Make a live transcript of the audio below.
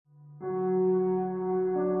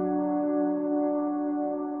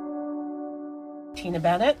Tina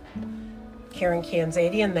Bennett, Karen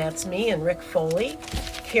Kanzadian, that's me, and Rick Foley.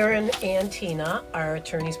 Karen and Tina are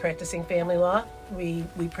attorneys practicing family law. We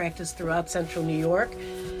practice throughout Central New York,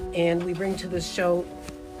 and we bring to this show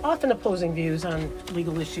often opposing views on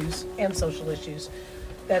legal issues and social issues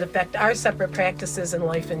that affect our separate practices and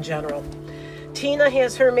life in general. Tina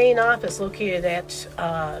has her main office located at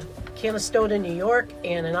Canastota, New York,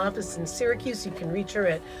 and an office in Syracuse. You can reach her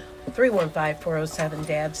at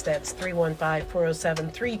 315-407-DADS. That's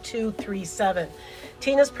 315-407-3237.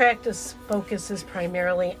 Tina's practice focuses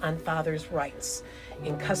primarily on fathers' rights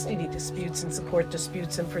in custody disputes and support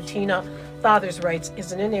disputes. And for Tina, fathers' rights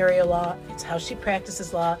isn't an area law. It's how she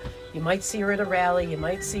practices law. You might see her at a rally. You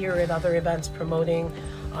might see her at other events promoting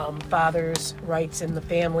fathers' rights in the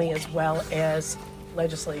family, as well as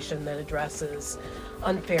legislation that addresses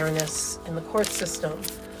unfairness in the court system.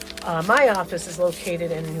 My office is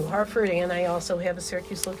located in New Hartford, and I also have a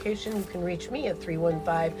Syracuse location. You can reach me at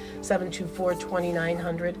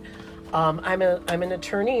 315-724-2900. I'm an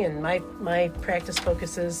attorney, and my practice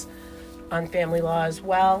focuses on family law as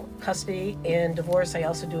well, custody and divorce. I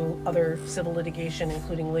also do other civil litigation,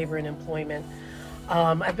 including labor and employment.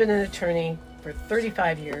 I've been an attorney for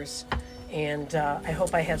 35 years, and I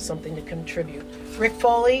hope I have something to contribute. Rick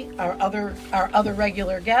Foley, our other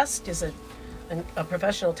regular guest, is a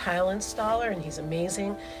professional tile installer, and he's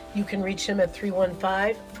amazing. You can reach him at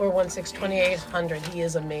 315-416-2800. He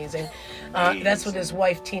is amazing. That's what his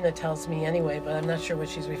wife Tina tells me anyway, but I'm not sure what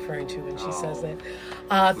she's referring to when she says that.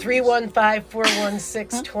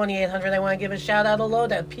 315-416-2800. I want to give a shout out hello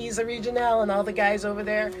to Pisa Regional and all the guys over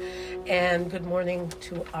there. And good morning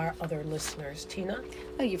to our other listeners. Tina?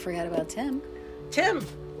 Oh, you forgot about Tim. Tim,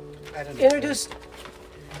 introduce.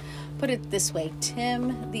 Put it this way,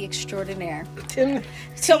 Tim the Extraordinaire. Tim.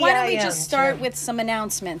 So why don't we just start with some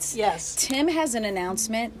announcements? Yes. Tim has an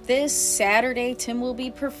announcement. This Saturday, Tim will be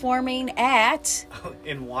performing at...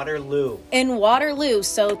 In Waterloo. In Waterloo.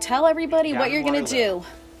 So tell everybody what you're going to do.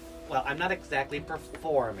 Well, I'm not exactly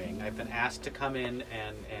performing. I've been asked to come in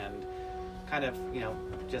and kind of,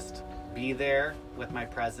 just be there with my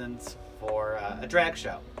presence for a drag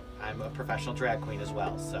show. I'm a professional drag queen as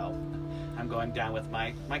well, so... I'm going down with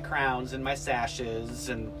my crowns and my sashes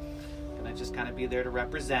and I just kind of be there to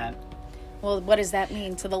represent. Well, what does that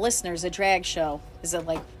mean to the listeners, a drag show? Is it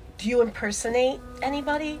like... Do you impersonate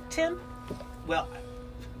anybody, Tim? Well,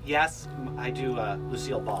 yes, I do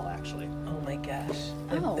Lucille Ball, actually. Oh my gosh.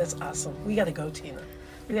 Oh. That's awesome. We got to go, Tina.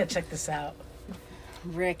 We got to check this out.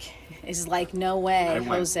 Rick is like, no way,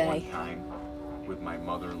 Jose. I went one time with my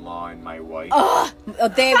mother-in-law and my wife.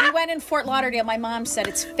 We went in Fort Lauderdale. My mom said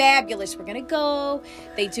it's fabulous. We're gonna go.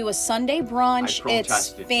 They do a Sunday brunch. It's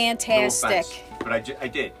fantastic. No offense, but I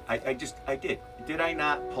did. I did. Did I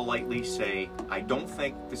not politely say I don't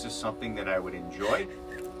think this is something that I would enjoy?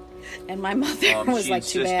 And my mother was like,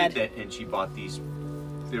 too bad. And she bought these.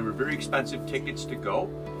 They were very expensive tickets to go,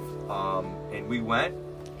 and we went.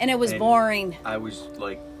 And it was boring. I was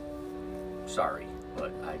like, sorry,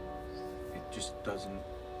 but it just doesn't.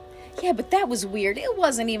 Yeah, but that was weird. It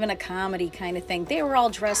wasn't even a comedy kind of thing. They were all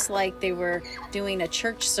dressed like they were doing a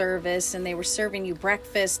church service, and they were serving you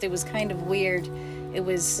breakfast. It was kind of weird. It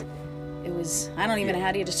was, I don't even know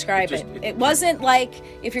how to describe it. It wasn't like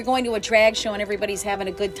if you're going to a drag show and everybody's having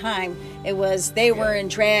a good time. It was, they were in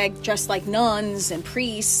drag dressed like nuns and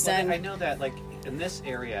priests. Well, and I know that, like, in this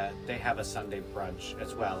area, they have a Sunday brunch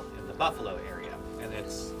as well in the Buffalo area. And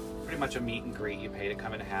it's pretty much a meet and greet. You pay to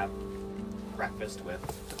come and have breakfast with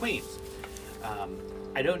the queens.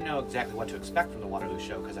 I don't know exactly what to expect from the Waterloo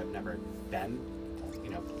show because I've never been,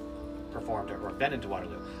 performed or been into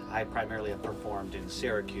Waterloo. I primarily have performed in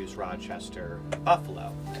Syracuse, Rochester,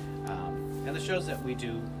 Buffalo. And the shows that we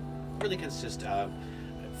do really consist of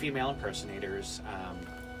female impersonators,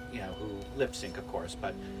 who lip sync, of course,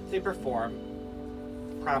 but they perform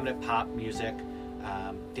prominent pop music,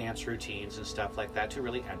 dance routines and stuff like that to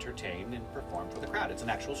really entertain and perform for the crowd. It's an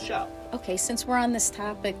actual show. Okay, since we're on this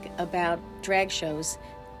topic about drag shows,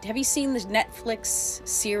 have you seen the Netflix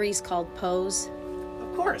series called Pose?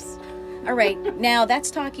 Of course. All right, now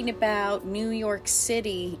that's talking about New York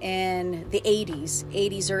City in the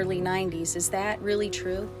 80s, early 90s. Is that really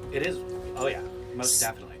true? It is. Oh yeah, most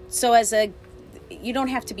definitely. So you don't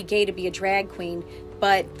have to be gay to be a drag queen,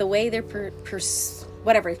 but the way they're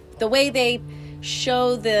the way they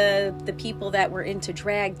show the people that were into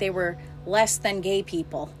drag, they were less than gay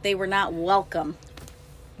people. They were not welcome.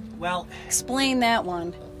 Well, explain that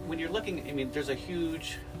one. When you're looking, there's a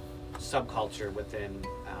huge subculture within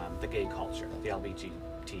the gay culture, the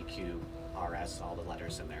LGBTQRI RS, all the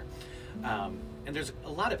letters in there. And there's a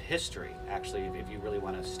lot of history, actually, if you really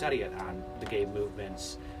want to study it, on the gay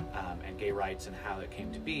movements and gay rights and how it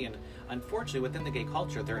came to be. And unfortunately, within the gay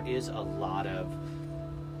culture, there is a lot of,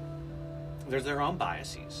 there's their own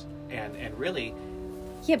biases. And really...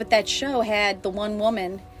 Yeah, but that show had the one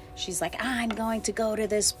woman, she's like, I'm going to go to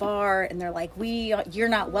this bar. And they're like, you're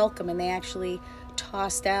not welcome. And they actually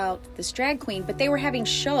tossed out this drag queen. But they were having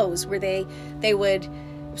shows where they would, it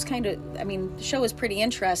was kind of, I mean, the show was pretty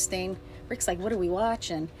interesting. Rick's like, what are we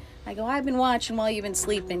watching? I go, I've been watching while you've been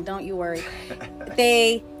sleeping, don't you worry.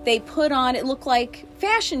 They put on, it looked like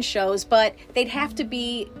fashion shows, but they'd have to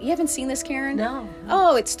be, you haven't seen this, Karen? No.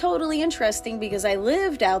 Oh, it's totally interesting because I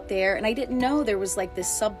lived out there and I didn't know there was like this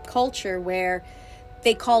subculture where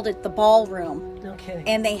they called it the ballroom. No kidding.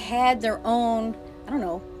 And they had their own,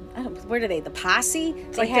 where do they, the posse?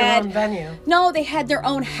 It's they like had, their own venue. No, they had their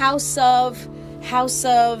own house of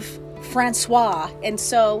Francois. And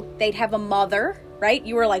so they'd have a mother, right?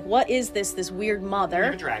 You were like, what is this weird mother? You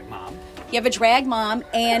have a drag mom. You have a drag mom,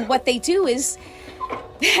 and what they do is,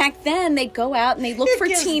 back then, they'd go out and they look for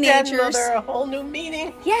teenagers. It gives a whole new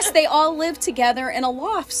meaning. Yes, they all lived together in a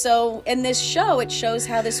loft. So in this show, it shows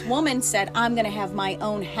how this woman said, I'm going to have my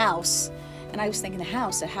own house. And I was thinking, a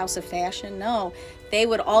house of fashion? No. They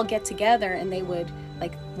would all get together and they would,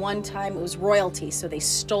 like one time it was royalty. So they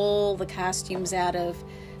stole the costumes out of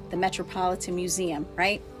the Metropolitan Museum,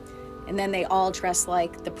 right? And then they all dress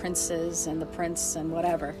like the princes and the prince and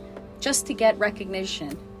whatever, just to get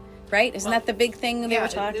recognition, right? Isn't that the big thing they were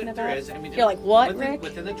talking about? There is. I mean, you're like, what, Rick?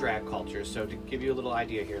 Within the drag culture, so to give you a little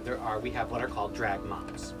idea here, we have what are called drag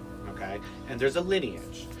moms, okay? And there's a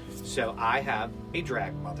lineage. So I have a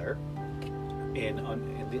drag mother in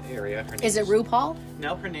the area. Is it RuPaul?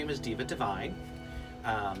 No, her name is Diva Divine.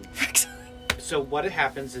 So what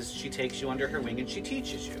happens is she takes you under her wing and she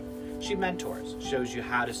teaches you. She mentors, shows you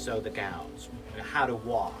how to sew the gowns, how to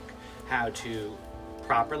walk, how to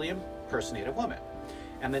properly impersonate a woman.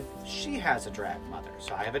 And then she has a drag mother.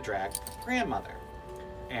 So I have a drag grandmother.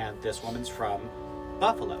 And this woman's from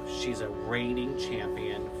Buffalo. She's a reigning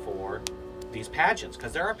champion for these pageants,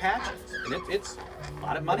 because there are pageants. And it's a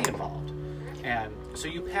lot of money involved. And so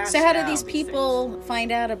you pass. So how do down these people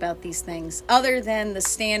find out about these things other than the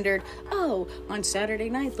standard, oh, on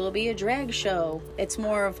Saturday night there'll be a drag show? It's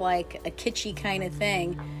more of like a kitschy kind of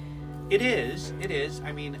thing. It is.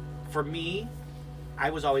 I mean, for me,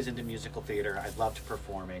 I was always into musical theater. I loved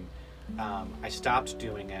performing. I stopped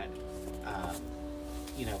doing it.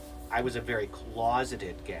 I was a very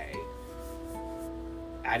closeted gay.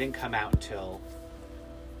 I didn't come out until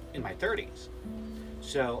in my 30s.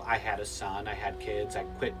 So I had a son, I had kids, I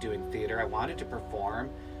quit doing theater, I wanted to perform.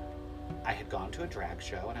 I had gone to a drag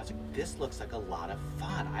show and I was like, this looks like a lot of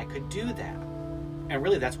fun, I could do that. And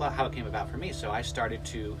really that's how it came about for me. So I started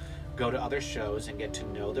to go to other shows and get to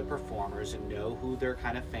know the performers and know who their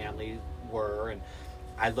kind of family were. And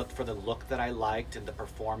I looked for the look that I liked and the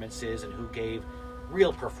performances and who gave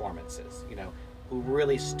real performances, who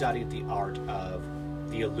really studied the art of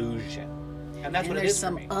the illusion. And that's what it is for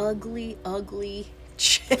me. There's some ugly, ugly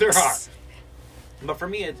chicks. There are. But for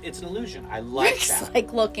me, it's an illusion. I like Rick's that.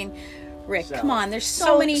 like looking, Rick, So- come on, there's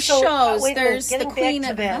so many shows. Wait a minute, There's the getting Queen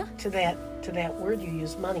back of... to that word you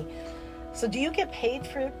use, money. So do you get paid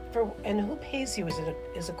for and who pays you?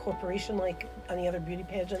 Is a corporation like any other beauty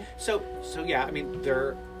pageant? So yeah, I mean,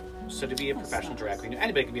 so to be a professional drag queen,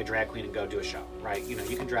 anybody can be a drag queen and go do a show, right? You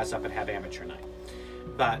can dress up and have amateur night.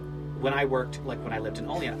 But when I worked, like when I lived in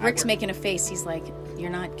Olean, Rick's making a face. He's like, you're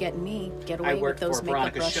not getting me. Get away with those for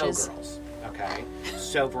makeup Veronica brushes. Showgirls. Okay,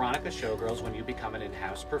 so Veronica Showgirls, when you become an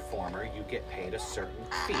in-house performer, you get paid a certain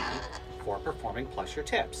fee for performing plus your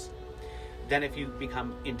tips. Then if you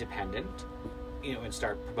become independent, and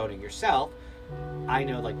start promoting yourself, I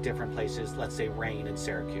know like different places, let's say Rain in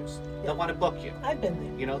Syracuse, they'll want to book you. I've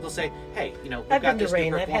been there. They'll say, hey, we've I've got been to this new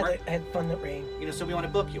Rain. I performer. had fun at Rain. So we want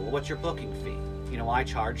to book you. Well, what's your booking fee? I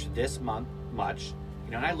charge this month much,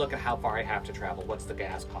 and I look at how far I have to travel, what's the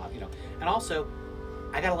gas cost, and also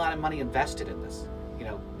I got a lot of money invested in this,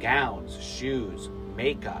 gowns, shoes,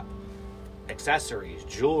 makeup, accessories,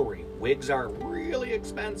 jewelry, wigs are really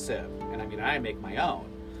expensive, and I make my own.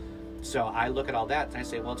 So I look at all that and I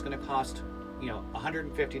say, well, it's going to cost,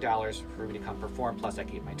 $150 for me to come perform, plus I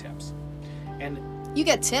keep my tips. And You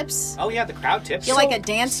get tips? oh yeah, the crowd tips. You're like a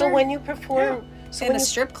dancer So when you perform, in a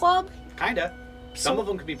strip club? Kinda. Some of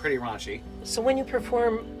them can be pretty raunchy. So when you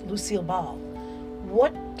perform Lucille Ball,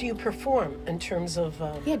 what do you perform in terms of?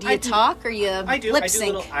 Yeah, do you talk or you I do. lip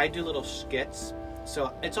sync? I do little skits.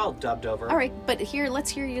 So it's all dubbed over. All right, but let's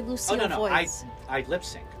hear your Lucille voice. I lip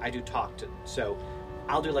sync. I do talk to. So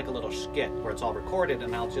I'll do like a little skit where it's all recorded,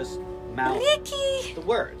 and I'll just mouth Ricky! the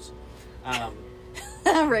words.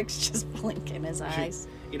 Rick's just blinking his eyes.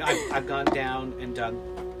 You know, I've gone down and done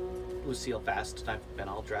Lucille Fest, and I've been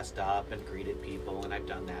all dressed up and greeted people, and I've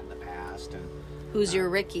done that in the past. And Who's your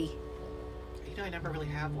Ricky? you know, I never really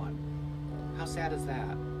have one. How sad is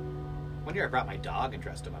that? One year I brought my dog and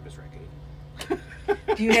dressed him up as Ricky.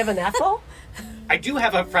 Do you have an Ethel? I do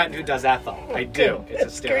have a friend who does Ethel. I do. It's That's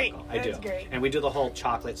hysterical. great. I do. That's great. And we do the whole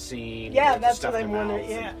chocolate scene. Yeah, with the that's stuff what in I'm the wondering. mouth,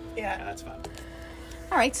 Yeah, and- yeah. that's fun.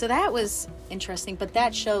 All right, so that was interesting, but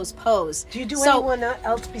that shows Pose. Do you do So- anyone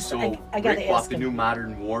else besides? So I gotta Rick bought ask the him. new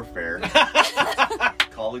Modern Warfare.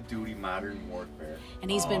 Call of Duty Modern Warfare.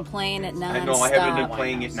 And he's been playing it nonstop. I know, I haven't been Why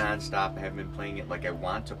playing it not? nonstop. I haven't been playing it like I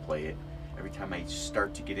want to play it. Every time I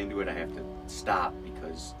start to get into it, I have to stop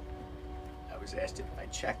because I was asked if I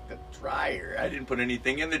checked the dryer. I didn't put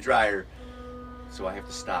anything in the dryer. So I have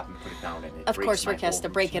to stop and put it down. And it Of breaks course, my Rick has whole to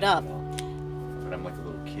break it routine, up. you know? But I'm like a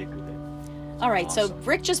little kid with it. All right, so Awesome.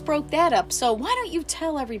 Rick just broke that up. So why don't you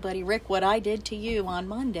tell everybody, Rick, what I did to you on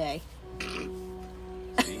Monday? See?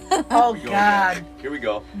 Oh Here we go God, again. Here we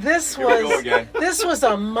go. this Here we go was again. this was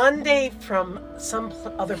a Monday from some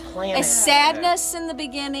other A planet. sadness in the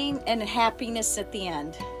beginning and happiness at the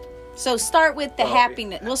end. So start with the Well,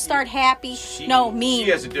 happiness. We'll start happy. No, mean.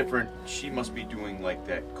 She has a different. She must be doing like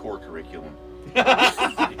that core curriculum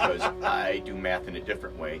because I do math in a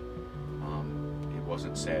different way. It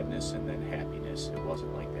wasn't sadness and then happiness. It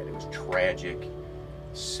wasn't like that. It was tragic,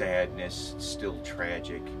 sadness, still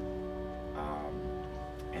tragic,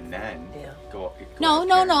 and then Yeah. go.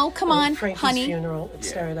 No. Come on, Frankie's honey. funeral. It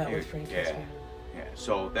started out with Frankie's yeah, funeral. yeah.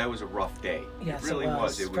 So that was a rough day. Yes, it really it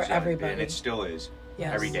was, It for was everybody. and it still is.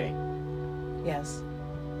 Yes. Every day. Yes,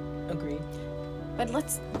 agreed. But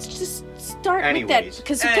let's just start Anyways,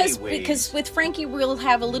 with that anyways. because with Frankie we'll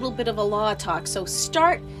have a little bit of a law talk. So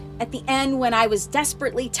start at the end when I was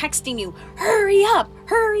desperately texting you, hurry up,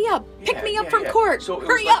 pick me up from court, So it was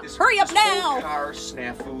hurry like up, this, hurry up this whole now. car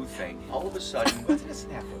snafu thing. All of a sudden,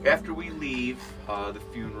 after we leave the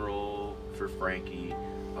funeral for Frankie,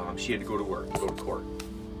 she had to go to work, go to court.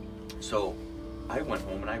 So I went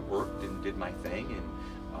home and I worked and did my thing,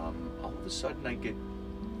 and all of a sudden I get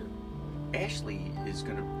Ashley is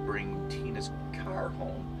gonna bring Tina's car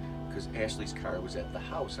home because Ashley's car was at the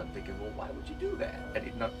house. I'm thinking, well, why would you do that? I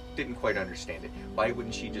didn't quite understand it. Why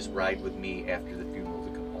wouldn't she just ride with me after the funeral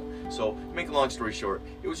to come home? So, to make a long story short,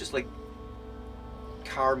 it was just like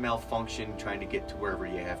car malfunction trying to get to wherever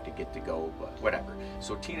you have to get to go, but whatever.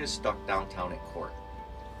 So Tina's stuck downtown at court,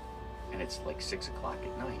 and it's like 6 o'clock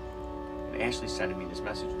at night. And Ashley's sending me this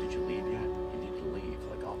message, did you leave yet? You need to leave,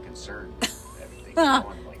 like all concerned and everything. I'm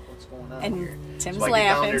like, what's going on And here? Tim's So I get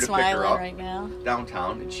down laughing, there to pick her smiling up right now.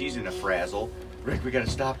 downtown, and she's in a frazzle. Rick, we gotta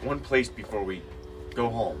stop one place before we go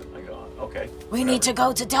home. I go, okay. We need to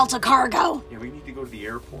go to Delta Cargo. Yeah, we need to go to the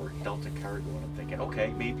airport, Delta Cargo. And I'm thinking,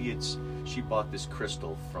 okay, maybe it's she bought this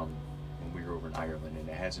crystal from when we were over in Ireland, and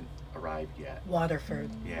it hasn't arrived yet. Waterford.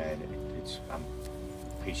 Yeah, and it's I'm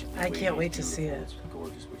patiently I waiting. can't wait It's to see beautiful. it. It's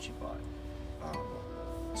gorgeous what she bought.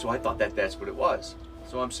 So I thought that's what it was.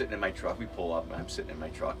 So I'm sitting in my truck. We pull up, and I'm sitting in my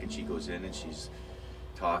truck, and she goes in, and she's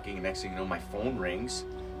talking. And next thing you know, my phone rings,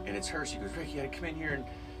 and it's her. She goes, Rick, you gotta come in here and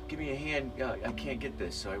give me a hand. I can't get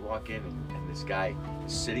this. So I walk in, and this guy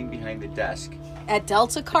is sitting behind the desk. At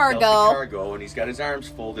Delta Cargo. Delta Cargo, and he's got his arms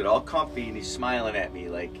folded, all comfy, and he's smiling at me,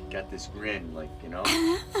 like, got this grin, like, you know.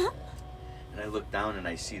 And I look down, and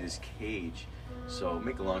I see this cage. So,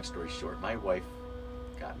 make a long story short, my wife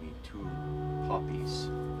got me 2 puppies.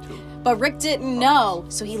 2. But Rick didn't know,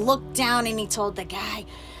 so he looked down and he told the guy,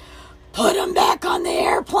 put him back on the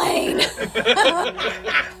airplane.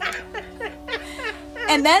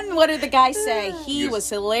 And then what did the guy say? He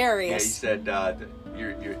was Yeah, he hilarious. said,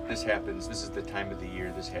 this happens, this is the time of the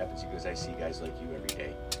year this happens. He goes, I see guys like you every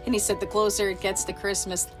day. And he said the closer it gets to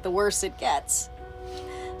Christmas, the worse it gets.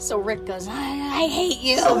 So Rick goes, I hate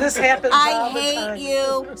you. So this happens I all the hate time.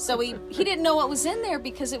 you. So he didn't know what was in there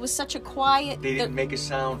because it was such a quiet. They didn't make a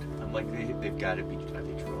sound. I'm like, they've got to be, are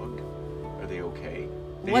they drugged? Are they okay?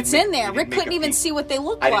 They What's didn't in make- there? they Rick didn't make couldn't a even peep. see what they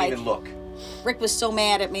looked I like. didn't even look. Rick was so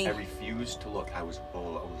mad at me. I refused to look. I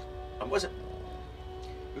wasn't.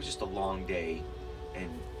 It was just a long day, and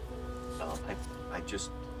I just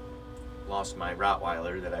lost my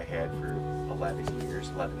Rottweiler that I had for 11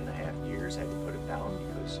 and a half years. I had to put him down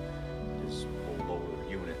because his whole lower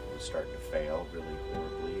unit was starting to fail really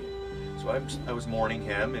horribly. So I was mourning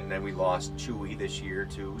him, and then we lost Chewy this year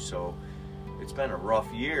too. So it's been a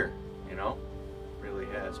rough year, you know, really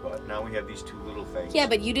has. But now we have these 2 little things. Yeah,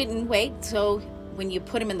 but you didn't wait. So when you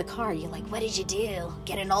put them in the car, you're like, what did you do?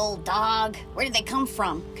 Get an old dog? Where did they come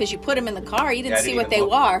from? Because you put them in the car, you didn't see what they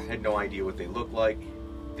were. Had no idea what they looked like.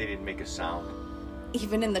 They didn't make a sound.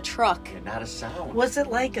 Even in the truck. Yeah, not a sound. Was it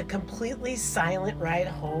like a completely silent ride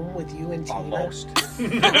home with you and Tina? Almost.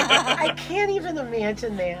 I can't even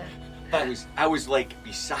imagine that. I was like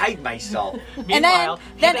beside myself. Meanwhile, then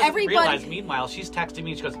she doesn't everybody- realize, meanwhile, she's texting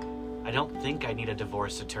me and she goes, I don't think I need a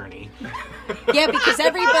divorce attorney. Yeah, because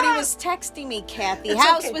everybody was texting me, Kathy. It's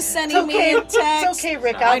House okay. was It's sending me okay. a text. It's okay,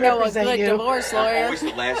 Rick. I'll I know a represent good you. divorce I'm lawyer. always the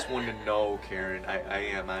last one to know, Karen. I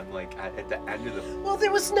am. I'm like at the end of the... Well,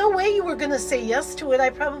 there was no way you were going to say yes to it. I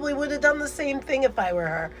probably would have done the same thing if I were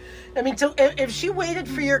her. I mean, if she waited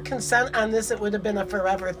for your consent on this, it would have been a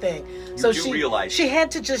forever thing. So do realize- she had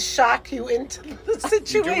to just shock you into the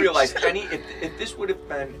situation. You do realize if this would have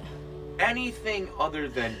been anything other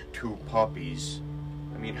than two puppies,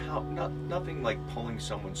 I mean, nothing like pulling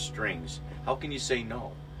someone's strings. How can you say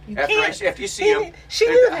no? After you see them, She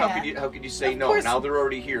knew how that. could you say Of no? course. Now they're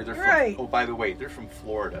already here. They're from, Right. oh, by the way, they're from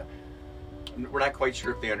Florida. We're not quite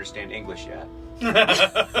sure if they understand English yet.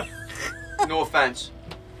 No offense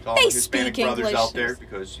to all They the Hispanic speak brothers English. out there,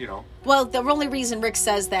 because Well, the only reason Rick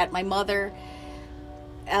says that, my mother...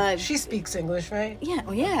 She speaks English, right? Yeah,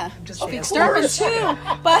 oh yeah. Just Speaks saying. German too.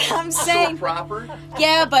 But I'm so saying... proper.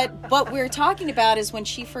 Yeah, but what we're talking about is when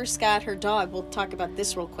she first got her dog. We'll talk about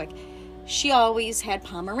this real quick. She always had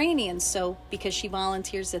Pomeranians, so because she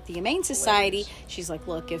volunteers at the Humane Society, she's like,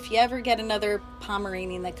 look, if you ever get another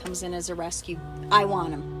Pomeranian that comes in as a rescue, I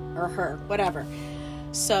want him, or her, whatever.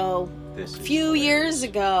 So a few years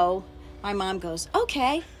ago, my mom goes,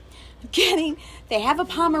 okay, they have a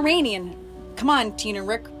Pomeranian. Come on, Tina and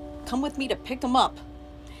Rick, come with me to pick him up.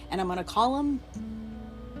 And I'm going to call him,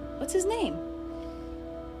 what's his name?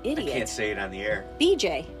 Idiot. I can't say it on the air.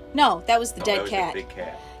 BJ. No, that was the dead that was cat. The big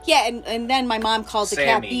cat. Yeah, and then my mom calls the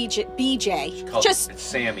cat Sammy. BJ. It's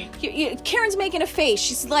Sammy. Karen's making a face.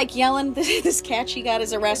 She's like yelling this cat she got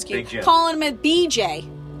as a rescue, Big Jim. calling him a BJ,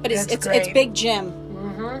 but it's That's it's great. Big Jim.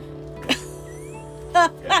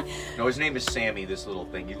 Yeah. No, his name is Sammy. This little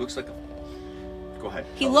thing. He looks like a. Go ahead.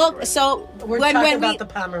 He Tell looked the story. so We're when talking we about the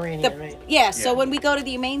Pomeranian, right? yeah, so Yeah. when we go to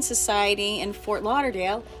the Humane Society in Fort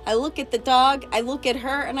Lauderdale, I look at the dog, I look at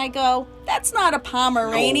her, and I go, "That's not a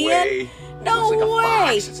Pomeranian." No way. No it looks like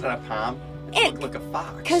way. A fox. It's not a pom. It looks like a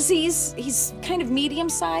fox. Because he's kind of medium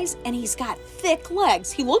size and he's got thick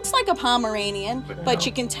legs. He looks like a Pomeranian, but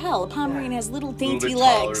you can tell a Pomeranian has little a little dainty bit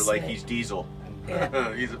taller, legs. like he's Diesel.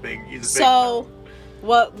 Yeah. he's a big. So,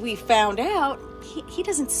 what we found out, he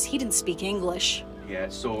didn't speak English. Yeah,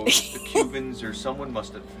 so the Cubans or someone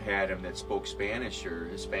must have had him that spoke Spanish or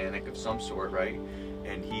Hispanic of some sort, right?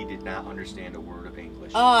 And he did not understand a word of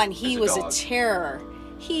English. Oh, and he was a dog. terror.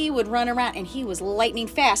 He would run around and he was lightning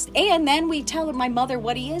fast. And then we tell my mother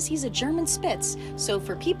what he is. He's a German Spitz. So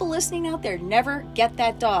for people listening out there, never get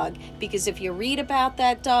that dog. Because if you read about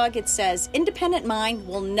that dog, it says, independent mind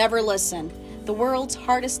will never listen. The world's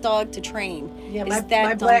hardest dog to train. Yeah, is my that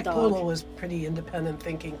dumb black dog. poodle was pretty independent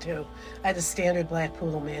thinking too. I had a standard black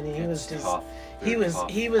poodle, man, and he was It's just tough. he They're was tough.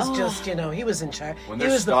 he was just he was in charge. When He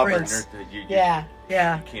they're was the stubborn, prince. you Yeah.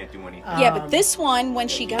 can't do anything. Yeah, but this one, when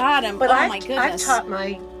she got him, But oh I've, my I've goodness. taught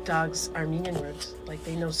my dogs Armenian words. Like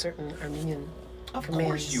they know certain Armenian of commands.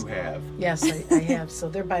 course you have. Yes, I have. So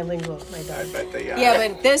they're bilingual, my I dogs. bet they are. Yeah,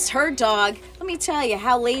 but her dog, let me tell you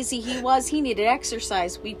how lazy he was. He needed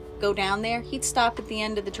exercise. We'd go down there. He'd stop at the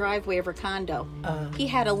end of the driveway of her condo. He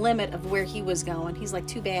had a limit of where he was going. He's like,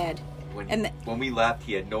 too bad. When we left,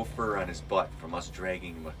 he had no fur on his butt from us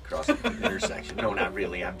dragging him across the intersection. No, not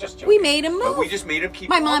really. I'm just joking. We made him But move. we just made him keep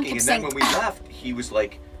My walking. mom kept and saying, then when we left, he was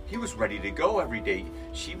like, he was ready to go every day.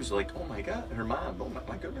 She was like, oh my God, her mom, oh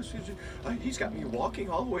my goodness, he's got me walking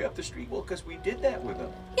all the way up the street. Well, because we did that with him.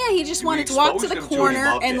 Yeah, he just We wanted to walk to exposed the him to it. He corner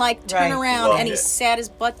loved and it. like turn Right. around, Loved and he it. sat his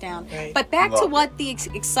butt down. Right. But back to Loved what it. the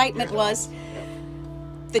excitement was,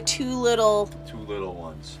 the two little. Two little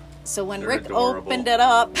ones. So when They're Rick adorable. opened it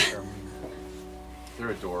up, They're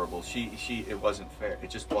adorable. It wasn't fair. It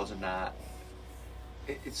just wasn't not.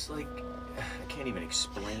 It's like, I can't even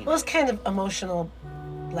explain. Well, it's kind of emotional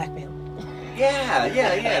blackmail. Yeah,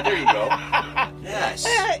 there you go. Yes.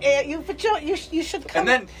 You should come.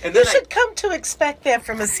 And then you I- should come to expect that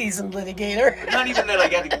from a seasoned litigator. Not even that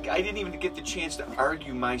I didn't even get the chance to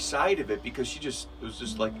argue my side of it, because it was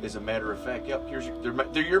just like, as a matter of fact, yep,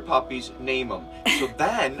 they're your puppies, name them. So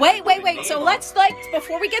then wait. name So them. let's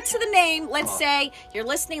before we get to the name, let's say you're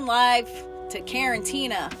listening live to Karen,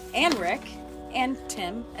 Tina, and Rick, and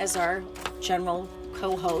Tim as our general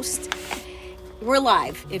co-host. we're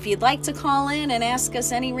live. If you'd like to call in and ask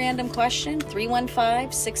us any random question,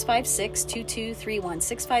 315-656-2231.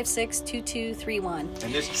 656-2231.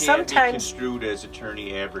 And this can't Sometimes- be construed as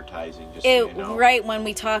attorney advertising, just so you know. Right when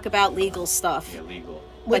we talk about legal stuff. Yeah, legal.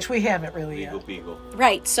 Which we haven't really Legal yet. beagle.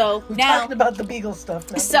 Right, so We now... talked about the beagle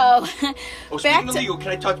stuff now. So, Oh, back speaking of to... legal,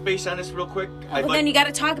 can I touch base on this real quick? Well, then you got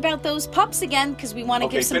to talk about those pups again, because we want to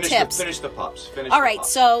give some tips. Finish the pups. All right,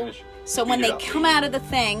 so when Beat it they up, come please. out of the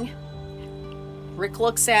thing, Rick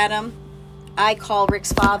looks at him. I call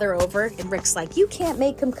Rick's father over, and Rick's like, "You can't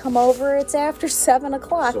make him come over. It's after 7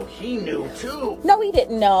 o'clock." So he knew too. No, he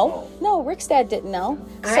didn't know. No, Rick's dad didn't know.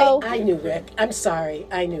 So I knew Rick. I'm sorry.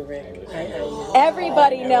 I knew Rick. I knew.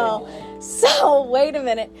 everybody know. So wait a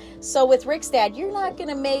minute. So with Rick's dad, you're not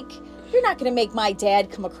gonna make my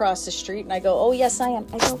dad come across the street. And I go, "Oh yes, I am."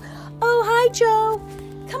 I go, "Oh hi Joe,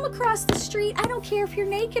 come across the street. I don't care if you're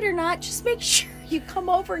naked or not. Just make sure you come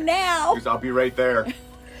over now." I'll be right there.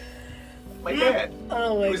 My dad.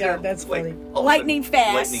 Oh my He was there, God, that's funny. all of a Lightning sudden,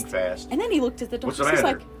 fast. Lightning fast. And then he looked at the dogs. What's the He's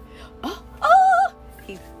matter? like, "Oh."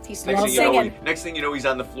 He Next started thing, you know, singing. next thing you know, he's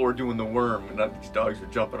on the floor doing the worm, and these dogs are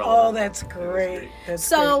jumping all Oh, over. that's great. That's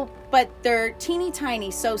So, but they're teeny tiny.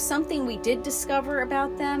 So something we did discover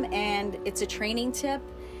about them, and it's a training tip,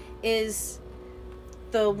 is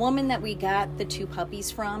the woman that we got the 2 puppies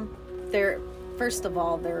from, first of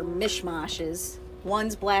all, they're mishmashes.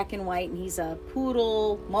 One's black and white, and he's a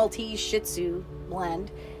poodle, Maltese, Shih Tzu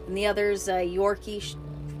blend, and the other's a Yorkie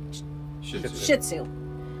Shih Tzu.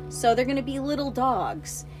 So they're going to be little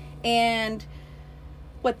dogs. And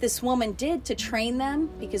what this woman did to train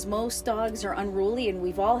them, because most dogs are unruly and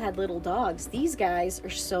we've all had little dogs, these guys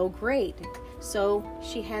are so great. So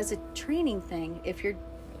she has a training thing.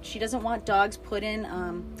 She doesn't want dogs put in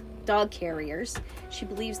dog carriers. She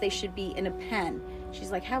believes they should be in a pen.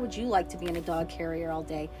 She's like, how would you like to be in a dog carrier all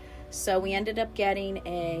day? So we ended up getting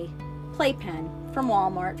a playpen from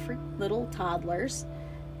Walmart for little toddlers.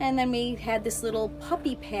 And then we had this little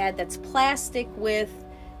puppy pad that's plastic with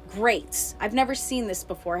grates. I've never seen this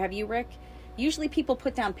before. Have you, Rick? Usually people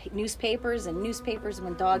put down newspapers, and newspapers,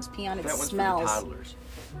 when dogs pee on it, That one's smells. for the toddlers.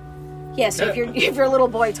 Yeah, so if your little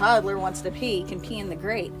boy toddler wants to pee, he can pee in the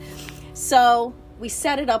grate. So we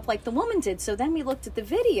set it up like the woman did. So then we looked at the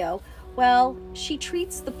video. Well, she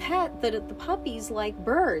treats the puppies like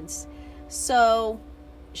birds. So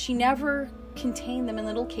she never contained them in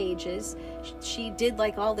little cages. She did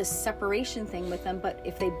like all this separation thing with them, but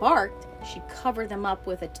if they barked, she'd cover them up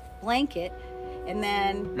with a blanket, and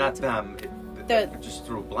then Not them. Just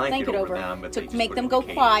throw a blanket over them, but to they just make put them it go in a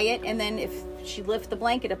cage. quiet. And then if she lift the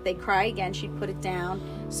blanket up, they'd cry again. She'd put it down,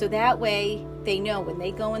 so that way they know when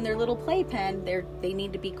they go in their little playpen, they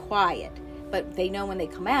need to be quiet. But they know when they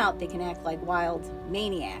come out, they can act like wild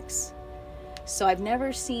maniacs. So I've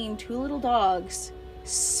never seen 2 little dogs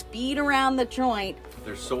speed around the joint.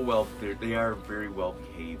 They're so they are very well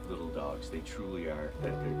behaved little dogs. They truly are.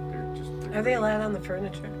 They're Are they allowed on the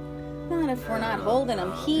furniture? Not if we're not holding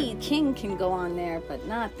them. King can go on there, but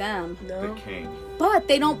not them. No. the king? But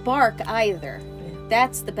they don't bark either.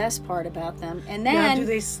 That's the best part about them. And Now, then, do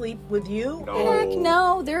they sleep with you? No. heck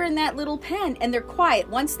no, they're in that little pen and they're quiet.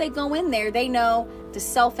 Once they go in there, they know to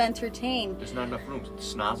self-entertain. There's not enough room.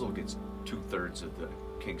 Snozzle gets 2/3 of the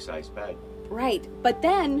king-size bed. Right. But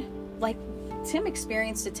then, like Tim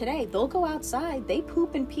experienced it today, they'll go outside. They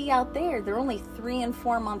poop and pee out there. They're only 3 and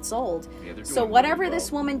 4 months old. Yeah, they're So doing whatever really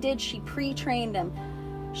this well. woman did, she pre-trained them.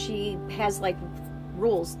 She has like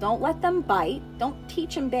rules. Don't let them bite. Don't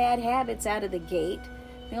teach them bad habits out of the gate.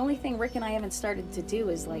 The only thing Rick and I haven't started to do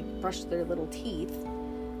is like brush their little teeth.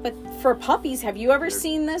 But for puppies, have you ever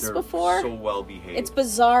seen this They're before? so well behaved. It's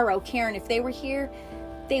bizarro. Karen, if they were here,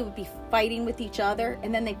 they would be fighting with each other,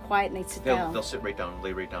 and then they'd quiet and they'd sit down. They'll sit right down,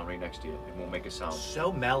 lay right down right next to you. It won't make a sound.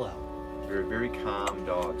 So mellow. Very, very calm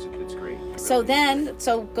dogs. It's great. So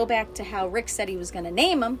go back to how Rick said he was going to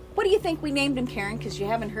name them. What do you think we named him, Karen? Because you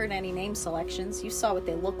haven't heard any name selections. You saw what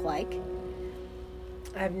they look like.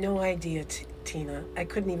 I have no idea, Tina. I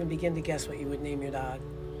couldn't even begin to guess what you would name your dog.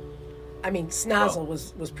 I mean, Snozzle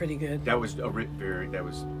was pretty good. That was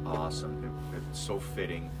awesome. It's so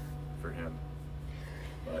fitting for him.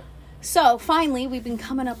 But So finally, we've been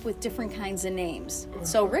coming up with different kinds of names.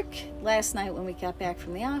 So Rick, last night when we got back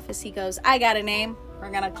from the office, he goes, I got a name.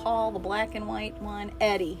 We're going to call the black and white one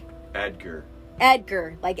Eddie.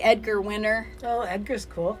 Edgar, like Edgar Winter. Oh, Edgar's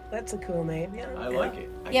cool. That's a cool name. Yeah, I like it.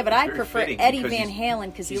 Yeah, but it's I very prefer fitting Eddie because Van Halen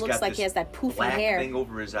because he he's looks got like this he has that poofy black hair. thing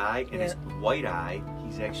over his eye, and his Yeah. white eye,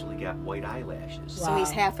 he's actually got white eyelashes. So he's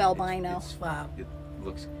half albino. Wow. It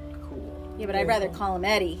looks cool. Yeah, but I'd rather call him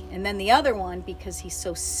Eddie. And then the other one, because he's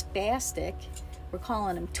so spastic, we're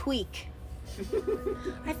calling him Tweak.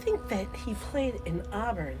 I think that he played in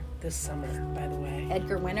Auburn this summer, by the way.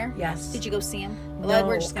 Edgar Winter? Yes. Did you go see him? No,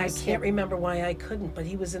 We're just gonna I skip. can't remember why I couldn't, but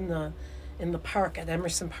he was in the park at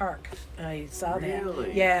Emerson Park. I saw that.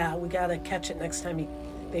 Really? Yeah, we got to catch it next time.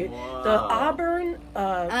 The Wow. Auburn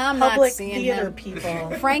I'm not public seeing theater him.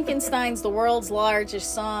 people. Frankenstein's the world's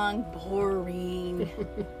largest song. Boring.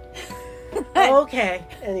 Okay.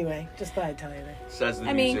 Anyway, just thought I'd tell you that. Says the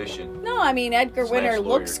I mean, musician. no, I mean Edgar Slash Winter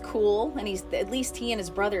lawyer. looks cool, and he's at least he and his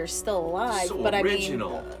brother are still alive. So but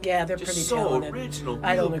original. Yeah, they're Just pretty so talented. original.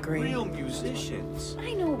 I don't real- agree. Real musicians. I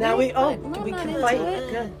mean, I know. Now right, but we I'm not can into fight. it.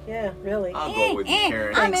 Good. Yeah, really. I'll go with you,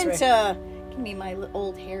 Karen. I'm Thanks, into. Give me my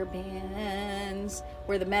old hair bands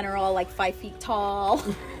where the men are all like 5 feet tall.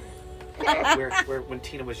 where when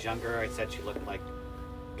Tina was younger, I said she looked like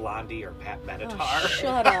Blondie or Pat Benatar. Oh,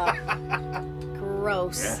 shut up.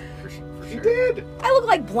 Gross. Yeah, for sure. She did. I look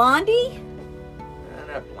like Blondie?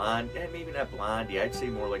 Not blonde. Maybe not Blondie. I'd say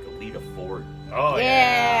more like Alita Ford. Oh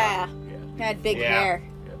Yeah. Yeah. Had big Yeah. hair.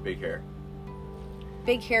 Yeah, big hair.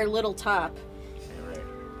 Big hair, little top. Yeah,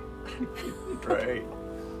 right.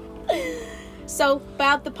 Right. So,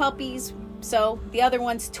 about the puppies. So, the other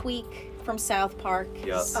one's Tweak from South Park.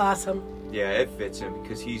 Yeah. Awesome. Yeah, it fits him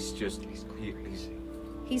because he's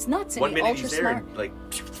He's nuts and one he's minute ultra he's there smart. and like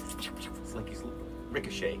it's like he's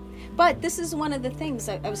ricochet. But this is one of the things.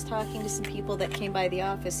 I was talking to some people that came by the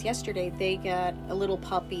office yesterday. They got a little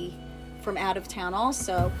puppy from out of town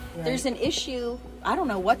also. Right. There's an issue. I don't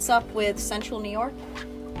know what's up with Central New York.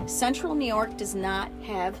 Central New York does not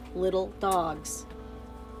have little dogs.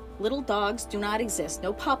 Little dogs do not exist.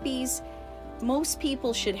 No puppies. Most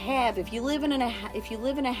people should have. If you live in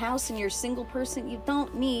a house and you're a single person, you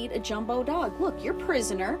don't need a jumbo dog. Look, you're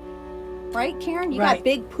prisoner, right, Karen? You Right. got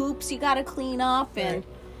big poops you got to clean up, and Right.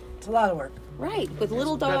 It's a lot of work. right with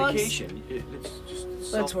little dogs. Medication. It's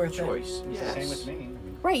just That's worth it. choice. It's the same with me.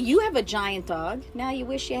 Right, you have a giant dog. Now you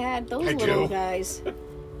wish you had those I little do. guys.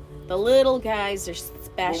 The little guys are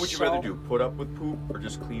special. What would you rather do? Put up with poop or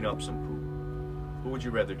just clean up some poop? What would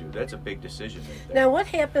you rather do? That's a big decision right there. Now, what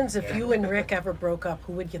happens if you and Rick ever broke up?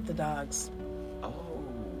 Who would get the dogs? Oh,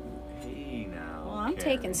 hey now. Well, I'm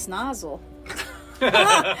Karen. taking Snozzle.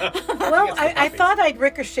 Well, I thought I'd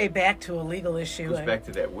ricochet back to a legal issue. Goes back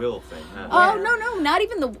to that will thing, huh? Oh no, not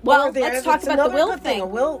even the well. Let's talk it's about the another will good thing. A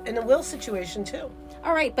will in a will situation too.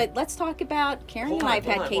 All right, but let's talk about Karen Hold and on, I've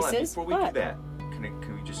had hold on. cases. Before we What? do that,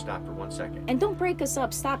 can we just stop for 1 second? And don't break us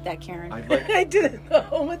up. Stop that, Karen. I'd like I didn't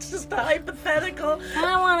know. It's just a hypothetical. I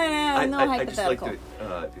don't want to know. No I'd just like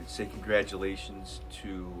hypothetical. to say congratulations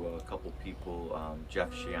to a couple people,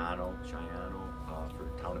 Jeff Sciano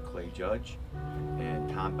for Town of Clay Judge, and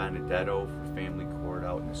Tom Benedetto for Family Court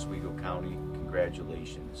out in Oswego County.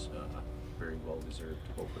 Congratulations. Very well deserved,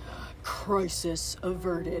 both of them. Crisis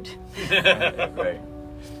averted. Right.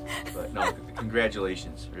 But no,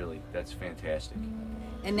 congratulations, really. That's fantastic.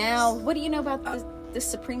 And now, what do you know about the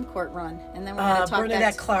Supreme Court run? And then we're going to talk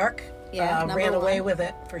Bernadette about Clark Yeah, number ran away one. with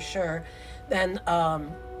it for sure. Then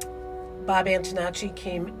Bob Antonacci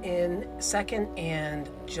came in second, and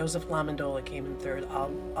Joseph Lamondola came in third.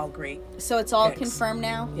 All great. So it's all picks. confirmed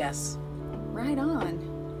now? Yes, Right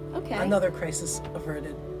on. Okay. another crisis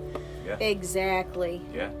averted. Yeah. Exactly.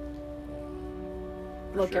 Yeah.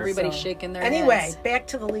 Look, sure. everybody's So, shaking their Anyway, heads. back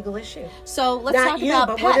to the legal issue. So let's Not talk you, about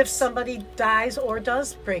but pets. what if somebody dies or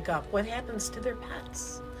does break up? What happens to their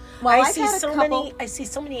pets? Well, I I've see had a so couple- many. I see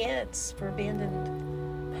so many ads for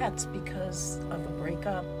abandoned pets because of a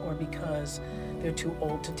breakup, or because they're too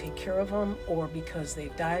old to take care of them, or because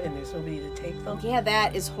they've died and there's nobody to take them. Yeah,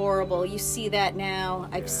 that is horrible. You see that now.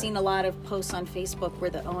 I've seen a lot of posts on Facebook where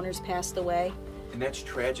the owners passed away. And that's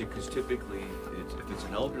tragic because typically, if it's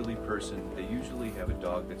an elderly person, they usually have a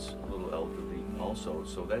dog that's a little elderly also.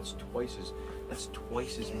 So that's twice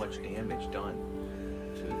as much damage done.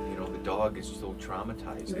 The dog is so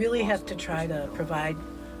traumatized. You really have to try to provide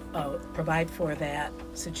for that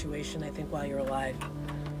situation, I think, while you're alive.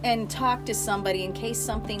 And talk to somebody in case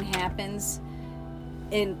something happens,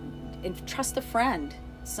 and trust a friend,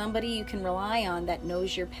 somebody you can rely on that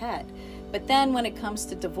knows your pet. But then when it comes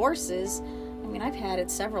to divorces, I mean, I've had it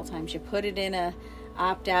several times. You put it in a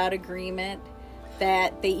opt-out agreement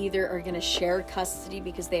that they either are going to share custody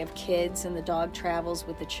because they have kids and the dog travels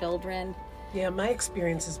with the children. Yeah, my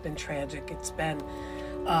experience has been tragic. It's been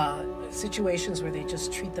situations where they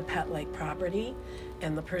just treat the pet like property,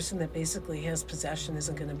 and the person that basically has possession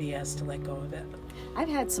isn't going to be asked to let go of it. I've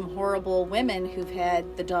had some horrible women who've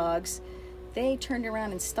had the dogs. They turned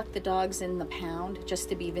around and stuck the dogs in the pound just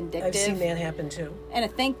to be vindictive. I've seen that happen too.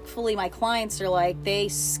 And thankfully, my clients are like, they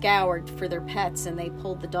scoured for their pets and they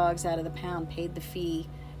pulled the dogs out of the pound, paid the fee.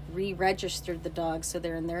 re-registered the dogs so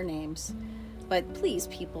they're in their names. But please,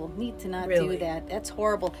 people need to not Really? do that. That's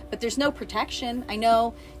horrible. But there's no protection. I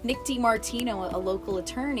know Nick DiMartino, a local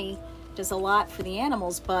attorney, does a lot for the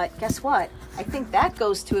animals, but guess what? I think that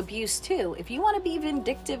goes to abuse too. If you want to be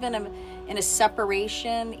vindictive in a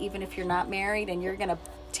separation, even if you're not married, and you're going to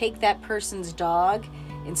take that person's dog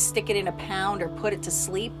and stick it in a pound or put it to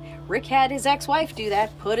sleep. Rick had his ex-wife do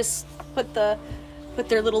that. Put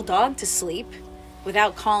their little dog to sleep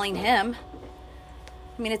without calling him.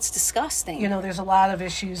 I mean, it's disgusting. You know, there's a lot of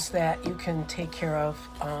issues that you can take care of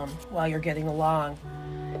while you're getting along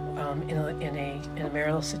in a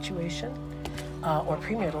marital situation or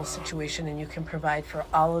premarital situation, and you can provide for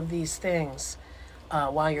all of these things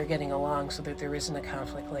while you're getting along so that there isn't a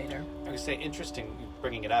conflict later. I would say, interesting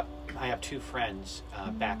bringing it up. I have two friends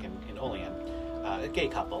back in Olean, a gay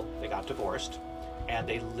couple. They got divorced, and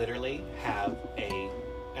they literally have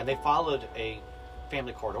and they followed a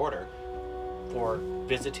family court order for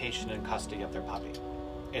visitation and custody of their puppy.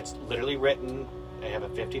 It's literally written. They have a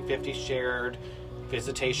 50-50 shared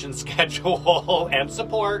visitation schedule and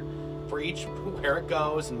support for each where it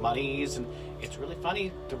goes and monies, and it's really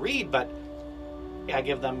funny to read, but yeah, I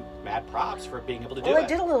give them mad props for being able to do it. Well, I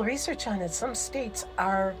did a little research on it. Some states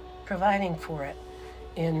are providing for it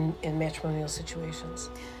in matrimonial situations.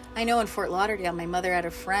 I know in Fort Lauderdale, my mother had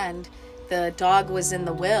a friend, the dog was in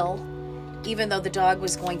the will. Even though the dog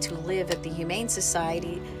was going to live at the Humane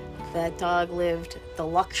Society, that dog lived the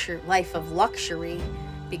life of luxury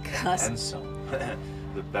because... And some.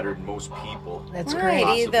 The better than most people. That's right,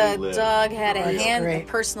 great. the dog had a great.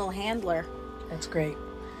 personal handler. That's great.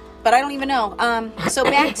 But I don't even know. So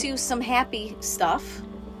back to some happy stuff.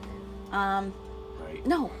 Right.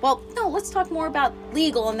 No, let's talk more about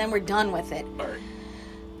legal and then we're done with it. All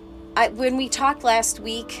right. When we talked last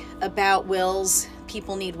week about wills,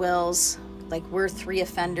 people need wills. Like, we're 3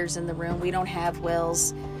 offenders in the room. We don't have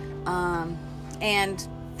wills. And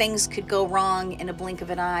things could go wrong in a blink of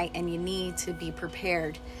an eye, and you need to be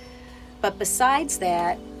prepared. But besides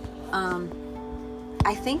that,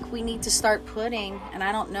 I think we need to start putting, and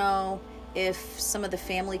I don't know if some of the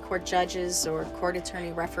family court judges or court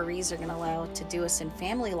attorney referees are going to allow it to do us in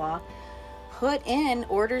family law, put in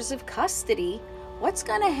orders of custody. What's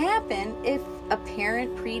going to happen if a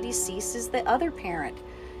parent predeceases the other parent?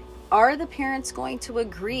 Are the parents going to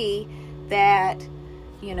agree that,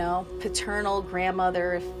 paternal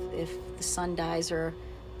grandmother, if the son dies, or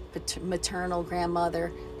maternal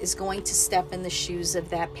grandmother is going to step in the shoes of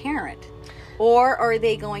that parent? Or are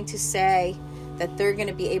they going to say that they're going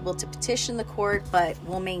to be able to petition the court, but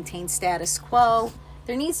will maintain status quo?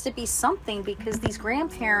 There needs to be something, because these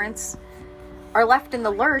grandparents are left in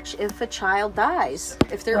the lurch if a child dies,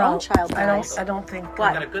 if their own child dies. I don't think...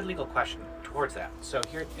 I got a good legal question towards that. So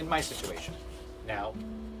here, in my situation, now,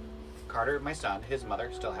 Carter, my son, his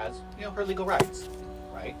mother still has, her legal rights,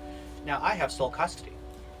 right? Now, I have sole custody,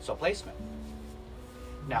 sole placement.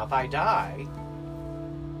 Now, if I die,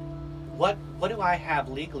 what do I have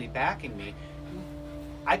legally backing me?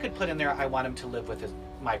 I could put in there, I want him to live with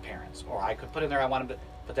my parents, or I could put in there, I want him to,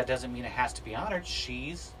 but that doesn't mean it has to be honored.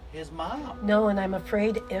 She's his mom. No, and I'm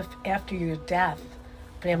afraid if after your death,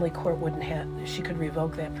 family court wouldn't have, she could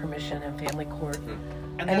revoke that permission, and family court,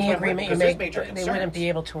 And any agreement you make, they concerns. wouldn't be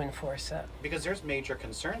able to enforce it. Because there's major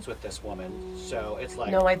concerns with this woman, so it's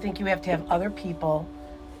like... No, I think you have to have other people.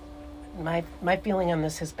 My feeling on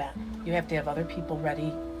this has been, you have to have other people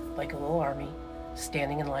ready, like a little army,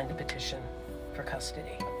 standing in line to petition for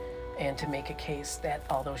custody, and to make a case that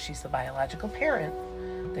although she's the biological parent,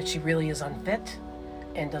 that she really is unfit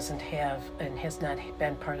and doesn't have and has not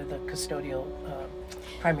been part of the custodial,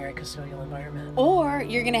 primary custodial environment. Or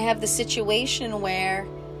you're going to have the situation where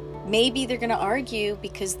maybe they're going to argue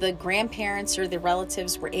because the grandparents or the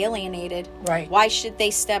relatives were alienated. Right. Why should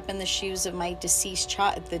they step in the shoes of my deceased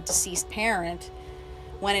child, the deceased parent,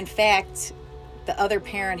 when in fact the other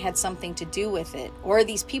parent had something to do with it? Or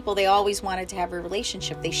these people, they always wanted to have a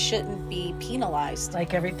relationship. They shouldn't be penalized.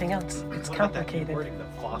 Like everything else, it's What about that complicated. wording, the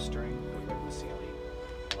fostering, the CLE?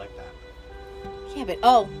 I like that. Yeah, but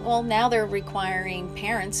now they're requiring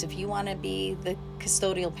parents, if you want to be the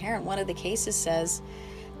custodial parent, one of the cases says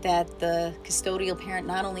that the custodial parent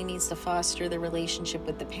not only needs to foster the relationship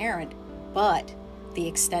with the parent, but the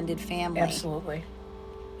extended family. Absolutely.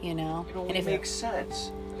 You know, It only and if makes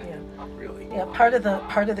sense. Yeah. Not really. Yeah, part of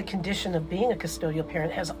the condition of being a custodial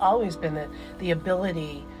parent has always been the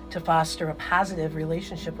ability to foster a positive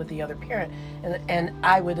relationship with the other parent, and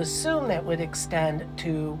I would assume that would extend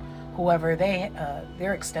to whoever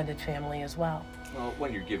their extended family as well. Well,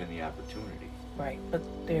 when you're given the opportunity. Right, but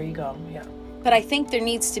there you go. Yeah. But I think there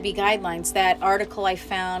needs to be guidelines. That article I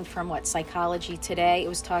found from Psychology Today, it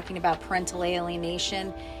was talking about parental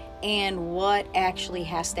alienation and what actually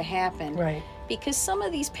has to happen. Right. Because some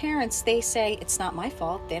of these parents, they say, it's not my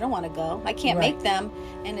fault. They don't want to go. I can't Right. make them.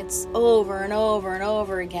 And it's over and over and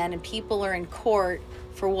over again. And people are in court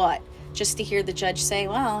for what? Just to hear the judge say,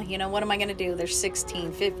 well, what am I going to do? They're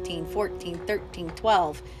 16, 15, 14, 13,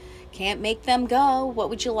 12. Can't make them go. What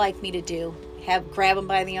would you like me to do? Grab them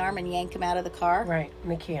by the arm and yank them out of the car? Right.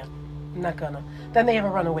 And they can't. I'm not gonna. Then they have a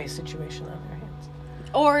runaway situation on their hands.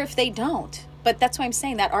 Or if they don't. But that's why I'm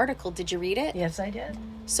saying that article, did you read it? Yes, I did.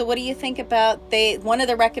 So what do you think about one of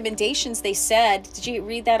the recommendations they said, did you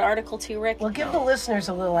read that article too, Rick? Well, give the listeners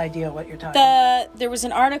a little idea of what you're talking about. There was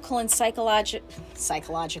an article in Psychology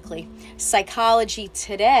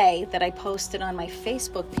Today that I posted on my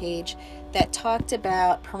Facebook page that talked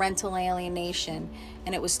about parental alienation,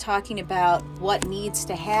 and it was talking about what needs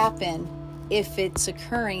to happen if it's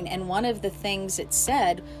occurring. And one of the things it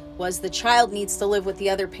said was the child needs to live with the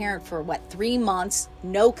other parent for 3 months,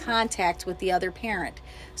 no contact with the other parent.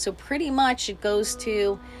 So pretty much it goes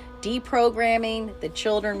to deprogramming. The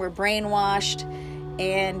children were brainwashed,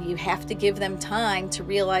 and you have to give them time to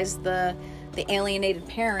realize the alienated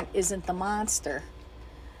parent isn't the monster.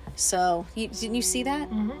 So didn't you see that?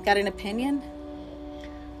 Mm-hmm. Got an opinion?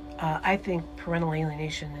 I think parental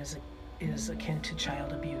alienation is akin to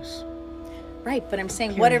child abuse. Right, but I'm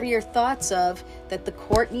saying, Period. what are your thoughts of that the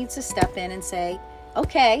court needs to step in and say,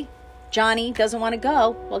 okay, Johnny doesn't want to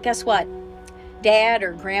go. Well, guess what? Dad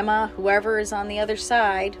or grandma, whoever is on the other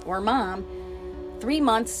side, or mom, 3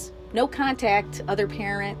 months, no contact, other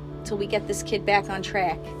parent, till we get this kid back on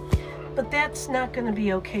track. But that's not going to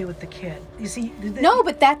be okay with the kid. You see? No,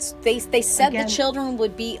 but they said Again, the children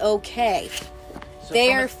would be okay. So They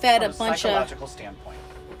from are fed from a bunch of... psychological standpoint.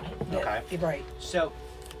 Okay. Yeah, right. So,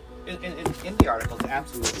 in the article, it's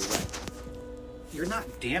absolutely right. You're not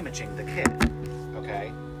damaging the kid,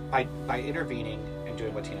 okay, by intervening and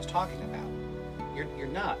doing what Tina's talking about. You're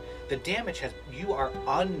not. The damage you are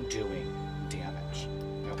undoing damage,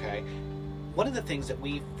 okay? One of the things that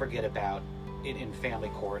we forget about in family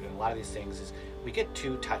court and a lot of these things is we get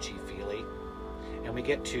too touchy-feely, and we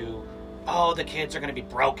get too, the kids are going to be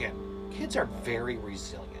broken. Kids are very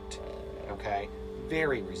resilient, okay?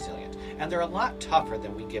 Very resilient. And they're a lot tougher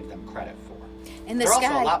than we give them credit for. And they're this also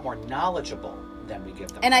guy, a lot more knowledgeable than we give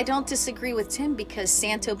them and I credit don't for. disagree with Tim, because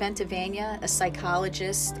Santo Bentavania, a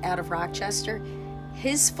psychologist out of Rochester,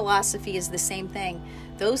 his philosophy is the same thing.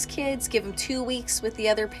 Those kids, give them 2 weeks with the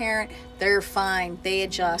other parent, they're fine, they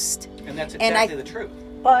adjust. And that's exactly the truth.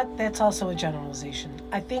 But that's also a generalization.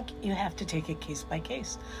 I think you have to take it case by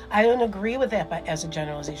case. I don't agree with that as a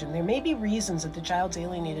generalization. There may be reasons that the child's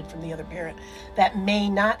alienated from the other parent that may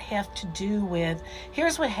not have to do with,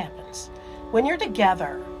 here's what happens. When you're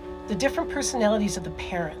together, the different personalities of the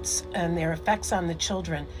parents and their effects on the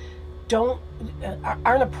children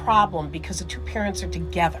aren't a problem because the two parents are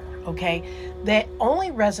together, okay? That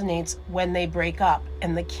only resonates when they break up.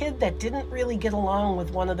 And the kid that didn't really get along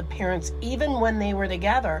with one of the parents, even when they were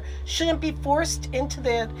together, shouldn't be forced into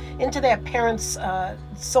that parent's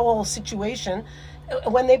soul situation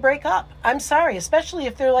when they break up. I'm sorry, especially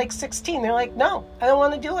if they're like 16. They're like, no, I don't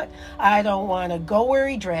want to do it. I don't want to go where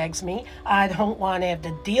he drags me. I don't want to have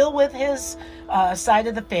to deal with his side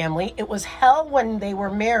of the family. It was hell when they were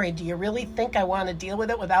married. Do you really think I want to deal with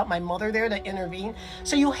it without my mother there to intervene?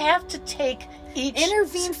 So you have to take each...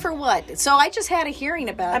 Intervene for what? So I just had a hearing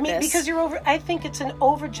about this. Because I think it's an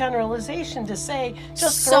overgeneralization to say,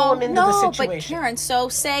 just throw them into the situation. No, but Karen, so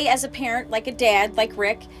say as a parent, like a dad, like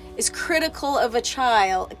Rick, is critical of a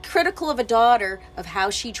child, critical of a daughter, of how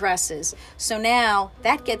she dresses. So now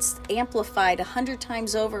that gets amplified 100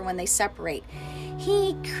 times over when they separate.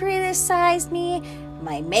 He criticized me,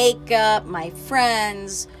 my makeup, my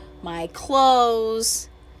friends, my clothes.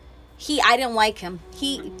 I didn't like him.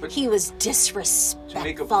 He was disrespectful. To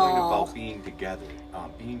make a point about being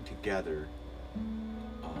together,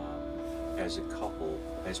 as a couple,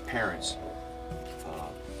 as parents,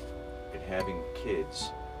 and having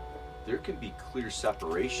kids, there can be clear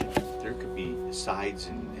separation. There could be sides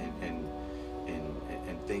and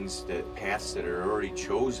things, that paths that are already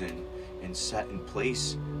chosen and set in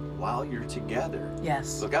place while you're together.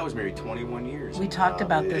 Yes. Look, I was married 21 years. We talked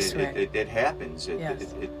about this, Rick. It happens. Yes.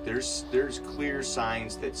 There's clear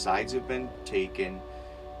signs that sides have been taken,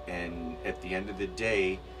 and at the end of the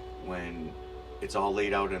day, when it's all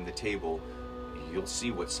laid out on the table, you'll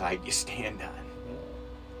see what side you stand on.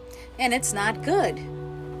 And it's not good.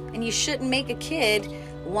 And you shouldn't make a kid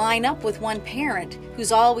line up with one parent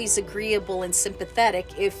who's always agreeable and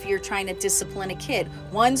sympathetic if you're trying to discipline a kid.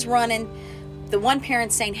 One's running the one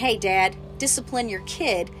parent saying, hey, dad, discipline your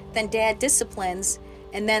kid, then dad disciplines,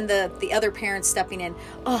 and then the other parent stepping in,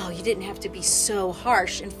 oh, you didn't have to be so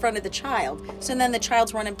harsh in front of the child. So then the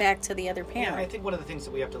child's running back to the other parent. Yeah, I think one of the things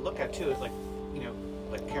that we have to look at too is like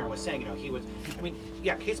Karen was saying,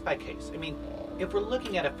 case by case. I mean, if we're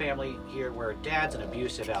looking at a family here where dad's an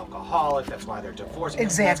abusive alcoholic, that's why they're divorcing.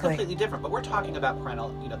 Exactly. That's completely different. But we're talking about parental,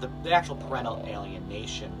 the actual parental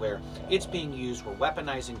alienation, where it's being used, we're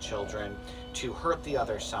weaponizing children to hurt the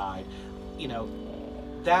other side.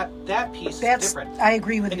 That piece is different. I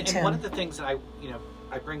agree with you, Tim. And one of the things that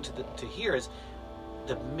I bring to here is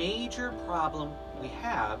the major problem we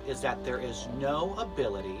have is that there is no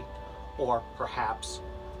ability, or perhaps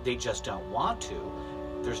they just don't want to.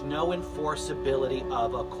 There's no enforceability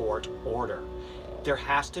of a court order. There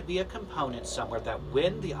has to be a component somewhere that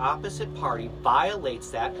when the opposite party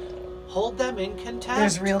violates that, hold them in contempt.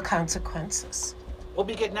 There's real consequences. What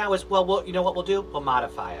we get now is, you know what we'll do? We'll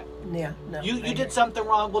modify it. Yeah, no. You did something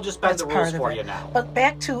wrong, we'll just bend the rules for you now. But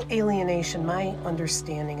back to alienation, my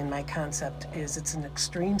understanding and my concept is it's an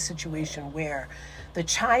extreme situation where the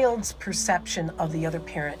child's perception of the other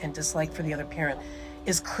parent and dislike for the other parent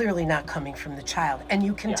is clearly not coming from the child, and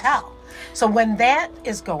you can tell. So when that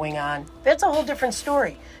is going on, that's a whole different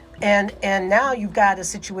story. And now you've got a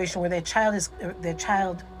situation where that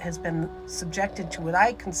child has been subjected to what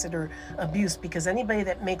I consider abuse, because anybody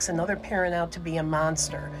that makes another parent out to be a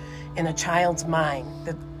monster in a child's mind,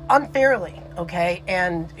 that unfairly, okay,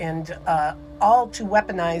 and all to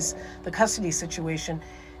weaponize the custody situation,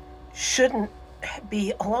 shouldn't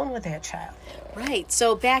be alone with that child. Right.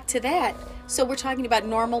 So back to that. So we're talking about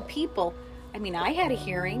normal people. I mean, I had a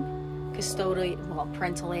hearing,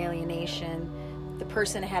 parental alienation. The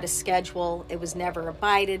person had a schedule. It was never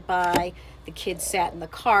abided by. The kid sat in the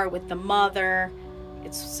car with the mother.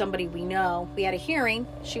 It's somebody we know. We had a hearing.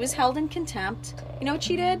 She was held in contempt. You know what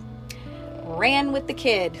she did? Ran with the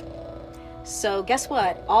kid. So guess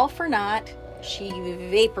what? All for naught. She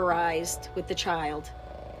vaporized with the child.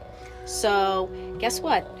 So guess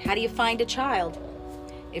what? How do you find a child?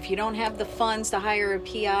 If you don't have the funds to hire a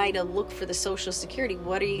PI to look for the Social Security,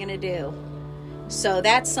 what are you going to do? So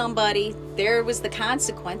that's somebody, there was the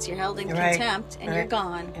consequence. You're held in contempt and you're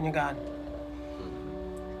gone. And you're gone.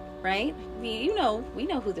 Right? We know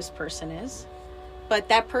who this person is. But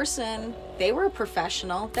that person, they were a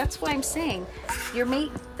professional. That's why I'm saying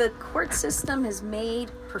the court system has made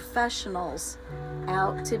professionals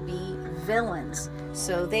out to be villains.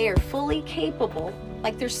 So they are fully capable.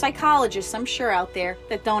 Like there's psychologists, I'm sure, out there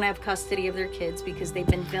that don't have custody of their kids because they've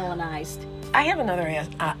been villainized. I have another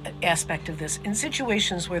aspect of this. In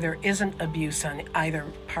situations where there isn't abuse on either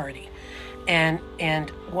party, and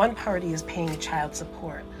one party is paying child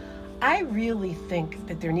support, I really think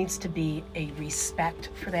that there needs to be a respect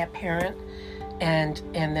for that parent, and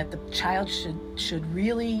that the child should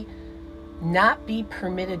really not be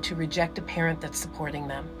permitted to reject a parent that's supporting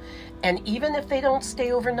them. And even if they don't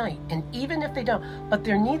stay overnight, and even if they don't, but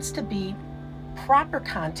there needs to be proper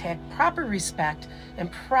contact, proper respect,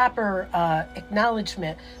 and proper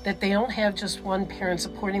acknowledgement that they don't have just one parent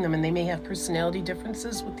supporting them, and they may have personality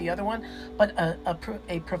differences with the other one, but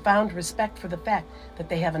a profound respect for the fact that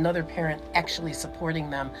they have another parent actually supporting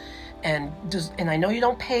them. And I know you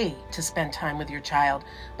don't pay to spend time with your child,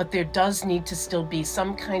 but there does need to still be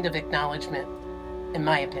some kind of acknowledgement, in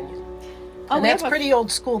my opinion. And that's pretty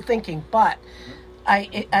old school thinking, but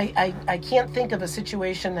I can't think of a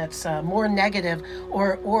situation that's more negative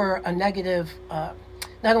or a negative,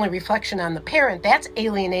 not only reflection on the parent, that's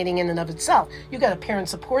alienating in and of itself. You got a parent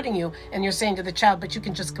supporting you, and you're saying to the child, but you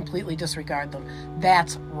can just completely disregard them.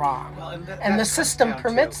 That's wrong. Well, and the system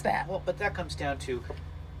permits that. Well, but that comes down to,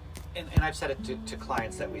 and I've said it to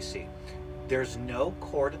clients that we see, there's no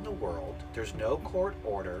court in the world, there's no court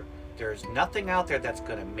order, there's nothing out there that's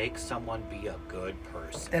going to make someone be a good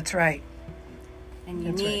person. That's right. And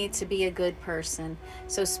you need to be a good person.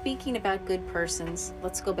 So speaking about good persons,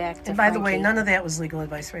 let's go back to And by Frankie. the way, none of that was legal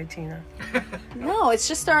advice, right, Tina? No, it's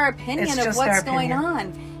just our opinion of what's going opinion.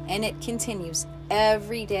 on. And it continues.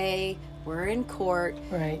 Every day we're in court.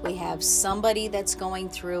 Right. We have somebody that's going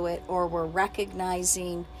through it, or we're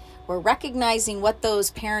recognizing what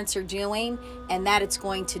those parents are doing, and that it's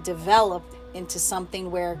going to develop into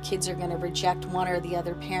something where kids are going to reject one or the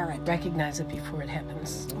other parent. Recognize it before it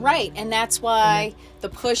happens. Right, and that's why the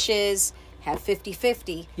push is have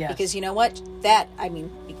 50-50. Yes. Because you know what?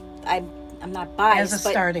 I'm not biased. As a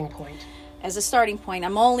starting point. As a starting point.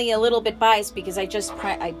 I'm only a little bit biased because I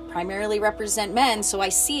primarily represent men, so I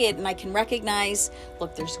see it and I can recognize,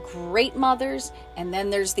 look, there's great mothers, and then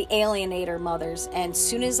there's the alienator mothers. And as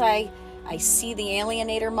soon as I see the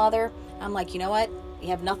alienator mother, I'm like, you know what? You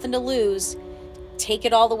have nothing to lose. Take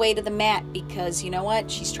it all the way to the mat, because you know what?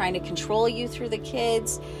 She's trying to control you through the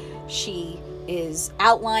kids. She is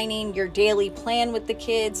outlining your daily plan with the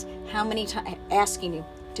kids. How many times, asking you,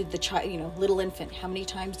 did the child, little infant, how many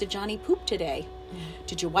times did Johnny poop today?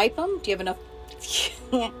 Did you wipe him? Do you have enough?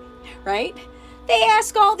 Right? They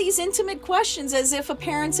ask all these intimate questions as if a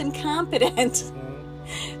parent's incompetent.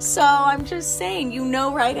 So I'm just saying,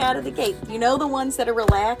 right out of the gate, the ones that are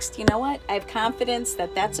relaxed, you know what? I have confidence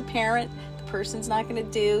that that's a parent. The person's not going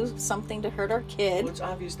to do something to hurt our kid. Well, it's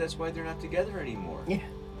obvious that's why they're not together anymore. Yeah.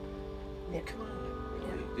 Come on.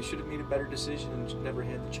 Really. They should have made a better decision and never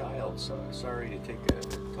had the child. So sorry to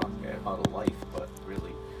talk out of life, but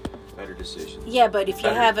really, better decisions. Yeah, but if you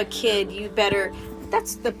have a kid, you better...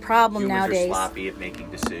 That's the problem nowadays. Humans are sloppy at making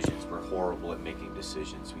decisions. We're horrible at making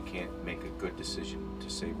decisions. We can't make a good decision to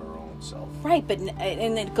save our own self. Right,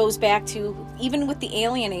 and it goes back to, even with the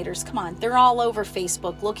alienators, come on, they're all over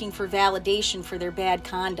Facebook looking for validation for their bad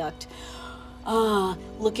conduct.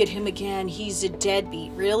 Look at him again, he's a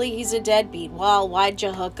deadbeat. Really? He's a deadbeat. Well, why'd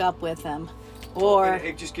you hook up with him? Or...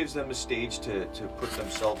 It just gives them a stage to put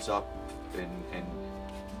themselves up and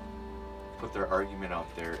put their argument out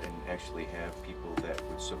there and actually have people that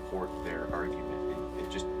would support their argument. It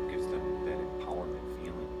just gives them that empowerment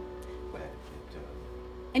feeling.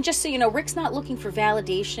 And just so you know, Rick's not looking for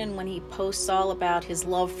validation when he posts all about his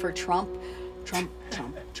love for Trump. Trump.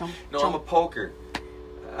 No, I'm a poker.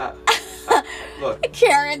 Look.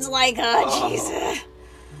 Karen's like, Jesus.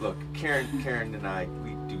 Look, Karen and I,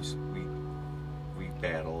 we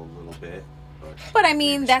battle a little bit. But I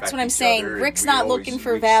mean, that's what I'm saying. Rick's not looking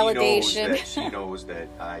for validation. She knows that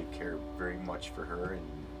I care very much for her, and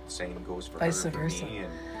same goes for Vice her for versa. me.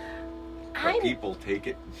 And people take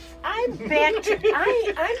it. I'm back to.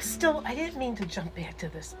 I'm still. I didn't mean to jump back to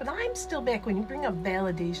this, but I'm still back when you bring up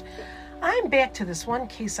validation. I'm back to this one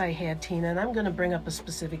case I had, Tina, and I'm going to bring up a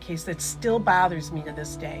specific case that still bothers me to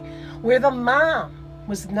this day, where the mom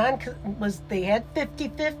was they had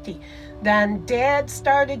 50-50. Then dad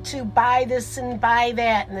started to buy this and buy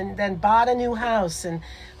that, and then bought a new house, and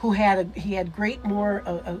he had a great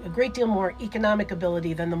deal more economic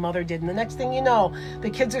ability than the mother did. And the next thing you know, the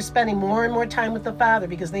kids are spending more and more time with the father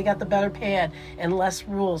because they got the better pad and less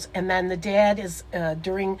rules. And then the dad is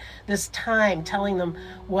during this time telling them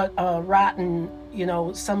what rotten,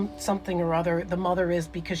 something or other the mother is,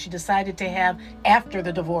 because she decided to have, after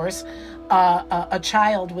the divorce, a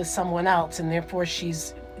child with someone else, and therefore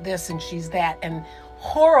she's this and she's that, and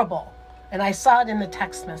horrible. And I saw it in the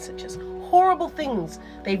text messages. Horrible things.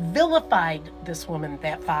 They vilified this woman,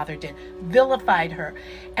 that father did. Vilified her.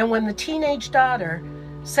 And when the teenage daughter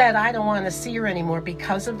said, I don't want to see her anymore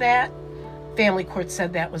because of that, family court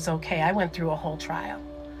said that was okay. I went through a whole trial.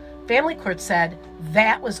 Family court said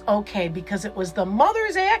that was okay because it was the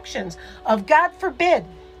mother's actions of, God forbid,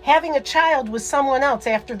 having a child with someone else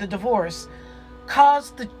after the divorce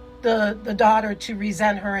caused the daughter to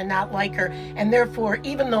resent her and not like her. And therefore,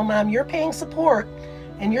 even though, Mom, you're paying support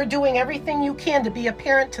and you're doing everything you can to be a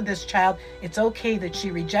parent to this child, it's okay that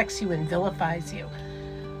she rejects you and vilifies you.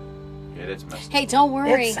 Yeah, that's messed up. Hey, don't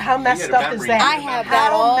worry. It's, how messed up is that? I have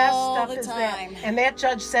that all the time. That? And that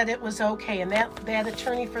judge said it was okay. And that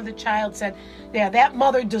attorney for the child said, yeah, that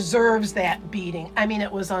mother deserves that beating. I mean,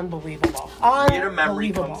 it was unbelievable. We had a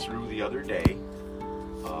memory come through the other day.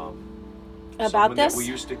 About this? That we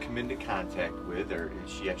used to come into contact with, or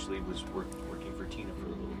she actually was working for Tina for a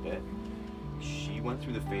little bit. She went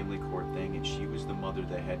through the family court thing, and she was the mother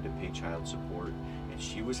that had to pay child support, and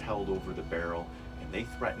she was held over the barrel, and they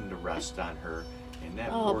threatened arrest on her, and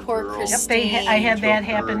that poor girl. Christine. I had that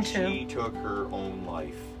happen too. She took her own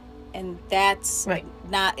life. And that's right.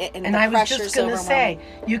 Not. And I was just going to say,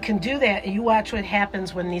 you can do that. You watch what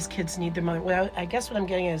happens when these kids need their mother. Well, I guess what I'm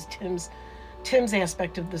getting at is Tim's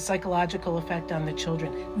aspect of the psychological effect on the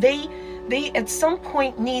children. They at some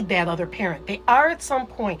point need that other parent. They are at some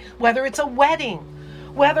point, whether it's a wedding,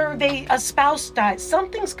 whether a spouse dies,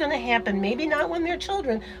 something's going to happen. Maybe not when they're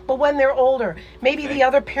children, but when they're older. Maybe the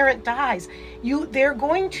other parent dies. They're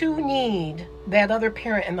going to need that other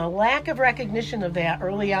parent, and the lack of recognition of that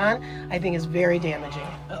early on, I think, is very damaging.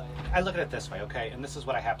 I look at it this way, okay, and this is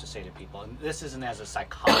what I have to say to people, and this isn't as a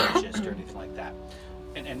psychologist or anything like that,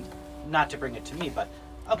 and not to bring it to me, but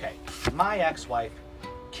okay, my ex-wife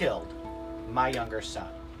killed my younger son.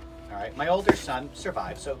 All right, my older son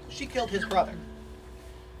survived, so she killed his brother.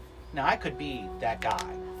 Now I could be that guy,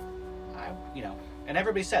 and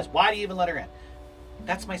everybody says, why do you even let her in?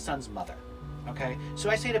 That's my son's mother. Okay, so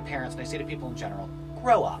I say to parents and I say to people in general,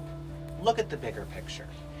 grow up, look at the bigger picture.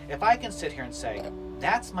 If I can sit here and say,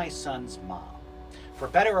 that's my son's mom, For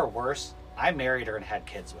better or worse, I married her and had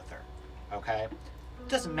kids with her. Okay? It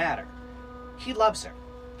doesn't matter. He loves her.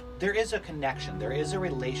 There is a connection. There is a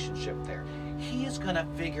relationship there. He is going to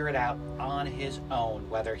figure it out on his own,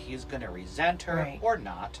 whether he's going to resent her Right. or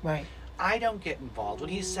not. Right. I don't get involved. When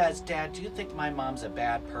he says, Dad, do you think my mom's a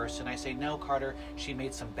bad person? I say, no, Carter, she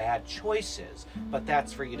made some bad choices, but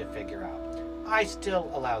that's for you to figure out. I still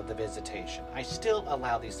allow the visitation. I still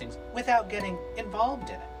allow these things without getting involved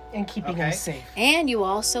in it. And keeping Okay. them safe. And you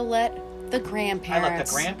also let the I grandparents. let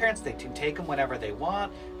the grandparents, they can take them whenever they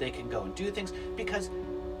want. They can go and do things. Because,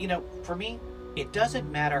 for me, it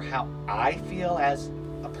doesn't matter how I feel as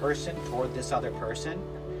a person toward this other person.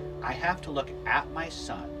 I have to look at my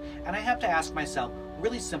son and I have to ask myself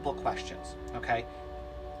really simple questions, okay?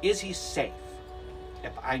 Is he safe?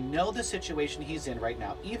 If I know the situation he's in right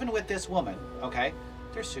now, even with this woman, okay,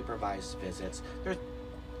 there's supervised visits.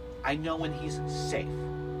 I know when he's safe.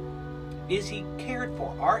 Is he cared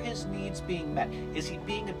for? Are his needs being met? Is he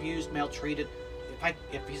being abused, maltreated?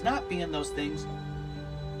 If he's not being those things,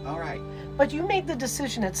 all right. But you made the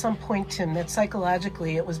decision at some point, Tim, that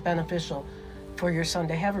psychologically it was beneficial for your son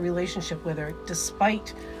to have a relationship with her,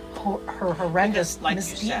 despite her horrendous Because, like you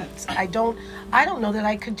said- misdeeds. I don't know that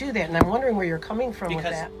I could do that, and I'm wondering where you're coming from with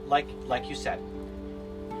Because, that. like you said,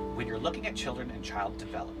 when you're looking at children and child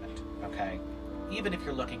development, okay, even if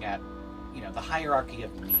you're looking at, the hierarchy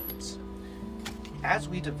of needs, as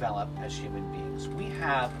we develop as human beings,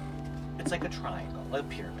 it's like a triangle, a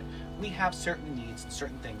pyramid. We have certain needs and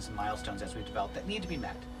certain things and milestones as we develop that need to be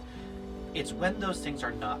met. It's when those things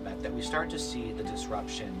are not met that we start to see the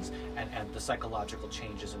disruptions and the psychological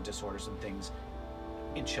changes and disorders and things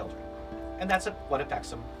in children. And that's what affects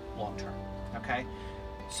them long term, okay?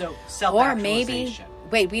 So self-actualization.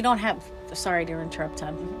 Wait, we don't have, sorry to interrupt,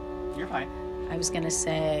 Tom. You're fine. I was going to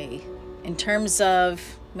say, in terms of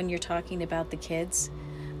when you're talking about the kids,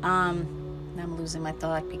 I'm losing my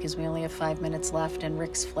thought because we only have 5 minutes left and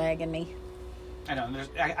Rick's flagging me. I know,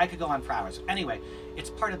 I could go on for hours. Anyway, it's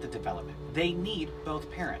part of the development. They need both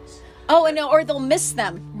parents. Oh, and no, or they'll miss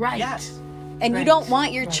them. Right. Yes. And you Right. don't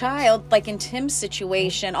want your Right. child, like in Tim's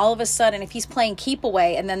situation, all of a sudden, if he's playing keep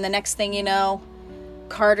away, and then the next thing you know,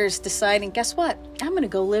 Carter's deciding, guess what? I'm going to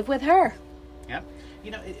go live with her. Yep.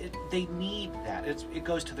 They need that. It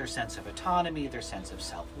goes to their sense of autonomy, their sense of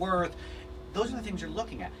self-worth. Those are the things you're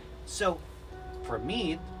looking at. So, for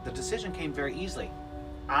me, the decision came very easily.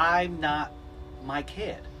 I'm not my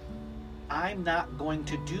kid. I'm not going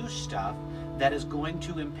to do stuff that is going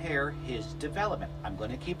to impair his development. I'm going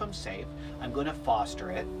to keep him safe. I'm going to foster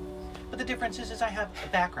it. But the difference is I have a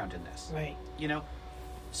background in this. Right.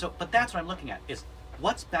 So, but that's what I'm looking at, is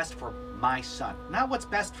what's best for my son. Not what's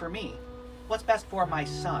best for me. What's best for my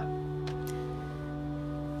son.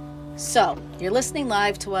 So, you're listening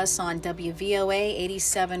live to us on WVOA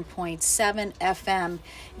 87.7 FM.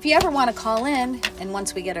 If you ever want to call in, and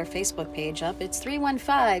once we get our Facebook page up, it's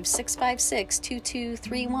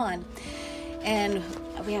 315-656-2231. And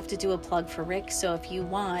we have to do a plug for Rick, so if you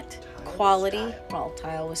want quality,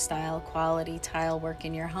 tile with style, quality tile work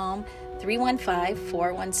in your home,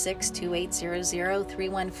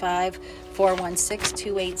 315-416-2800,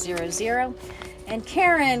 315-416-2800. And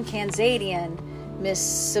Karen Kanzadian, Miss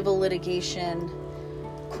Civil Litigation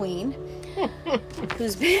Queen,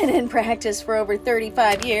 who's been in practice for over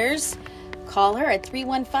 35 years, call her at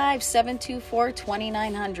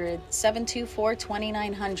 315-724-2900,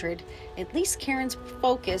 724-2900. At least Karen's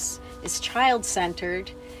focus is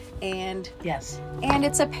child-centered, and Yes.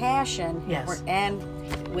 it's a passion. Yes. And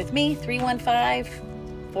with me,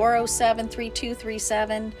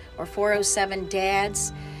 315-407-3237 or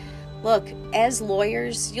 407-DADS. Look, as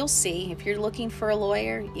lawyers, you'll see, if you're looking for a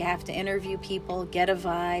lawyer, you have to interview people, get a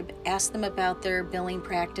vibe, ask them about their billing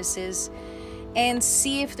practices, and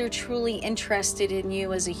see if they're truly interested in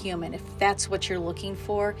you as a human, if that's what you're looking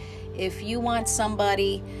for. If you want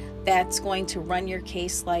somebody that's going to run your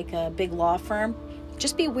case like a big law firm,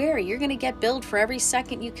 just be wary. You're going to get billed for every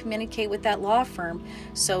second you communicate with that law firm.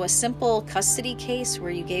 So a simple custody case where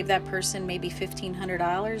you gave that person maybe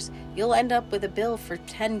 $1,500, you'll end up with a bill for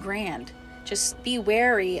 $10,000. Just be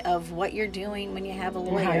wary of what you're doing when you have a And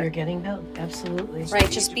how lawyer. you're getting billed. Absolutely. Right,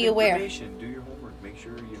 just be aware. Do your homework. Make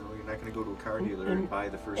sure you're not going to go to a car dealer and buy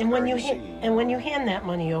the first And car when you see. when you hand that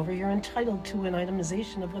money over, you're entitled to an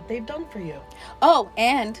itemization of what they've done for you. Oh,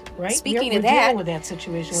 and Right? speaking we're of that, dealing with that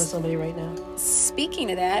situation with somebody right now. Speaking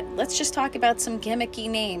of that, let's just talk about some gimmicky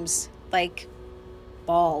names like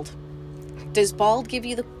bald. Does bald give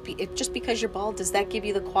you just because you're bald, does that give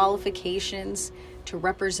you the qualifications to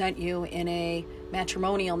represent you in a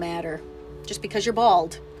matrimonial matter? Just because you're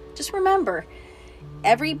bald. Just remember,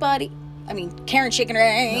 everybody, Karen shaking her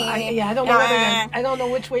head. I don't know. I don't know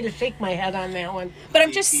which way to shake my head on that one. But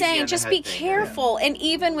I'm just Easy on saying, the just head be thing, careful. And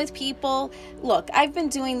even with people, look, I've been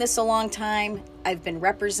doing this a long time. I've been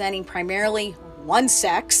representing primarily one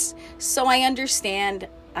sex. So I understand.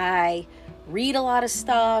 I read a lot of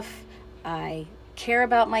stuff. I care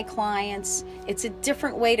about my clients. It's a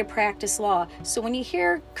different way to practice law. So when you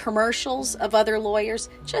hear commercials of other lawyers,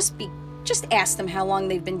 just ask them how long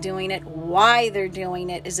they've been doing it. Why they're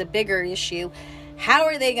doing it is a bigger issue. How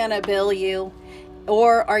are they going to bill you?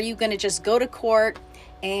 Or are you going to just go to court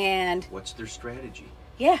and... What's their strategy?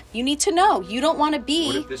 Yeah, you need to know. You don't want to be...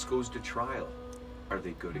 What if this goes to trial? Are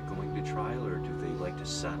they good at going to trial, or do they like to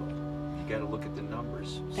settle? You got to look at the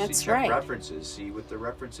numbers. That's check right. References. See what the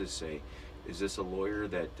references say. Is this a lawyer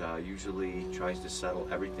that usually tries to settle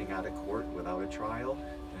everything out of court without a trial?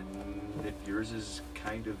 And if yours is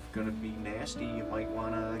kind of going to be nasty, you might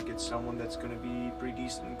want to get someone that's going to be pretty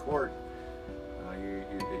decent in court.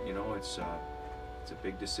 It's a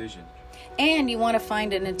big decision. And you want to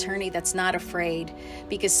find an attorney that's not afraid,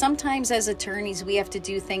 because sometimes as attorneys we have to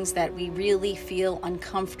do things that we really feel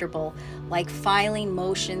uncomfortable, like filing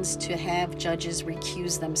motions to have judges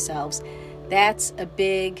recuse themselves. That's a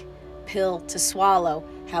big pill to swallow.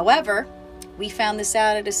 However, we found this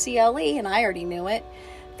out at a CLE, and I already knew it,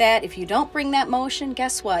 that if you don't bring that motion,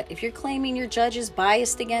 guess what? If you're claiming your judge is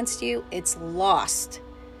biased against you, it's lost.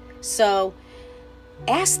 So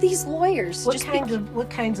ask these lawyers. What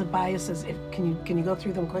kinds of biases? Can you go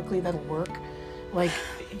through them quickly? That'll work. Like,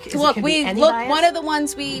 one of the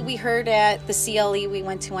ones we heard at the CLE we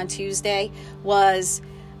went to on Tuesday was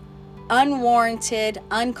unwarranted,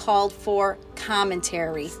 uncalled for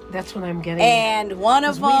commentary. That's what I'm getting. And one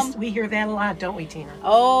of them... We hear that a lot, don't we, Tina?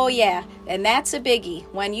 Oh, yeah. And that's a biggie.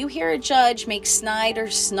 When you hear a judge make snide or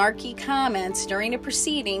snarky comments during a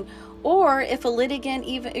proceeding, or if a litigant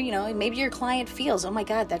even, maybe your client feels, oh my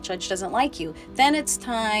God, that judge doesn't like you, then it's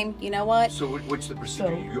time, you know what? So what's the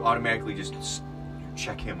procedure? You automatically just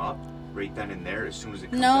check him up right then and there as soon as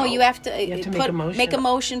it comes out? No, you have to, make a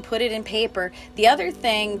motion. Put it in paper. The other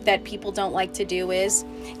thing that people don't like to do is,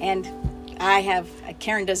 and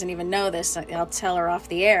Karen doesn't even know this, I'll tell her off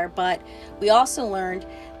the air, but we also learned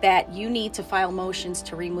that you need to file motions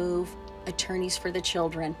to remove attorneys for the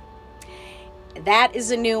children. That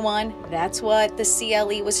is a new one. That's what the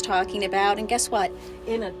CLE was talking about. And guess what?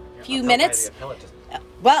 In a few minutes...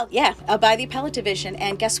 by the appellate division.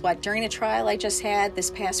 And guess what? During a trial I just had this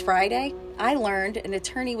past Friday, I learned an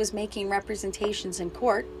attorney was making representations in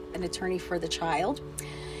court, an attorney for the child,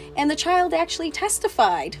 and the child actually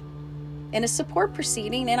testified in a support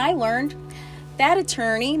proceeding, and I learned that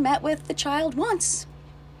attorney met with the child once.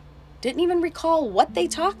 Didn't even recall what they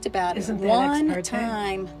talked about. Isn't that one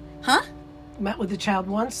time. Huh? Met with the child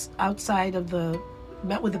once outside of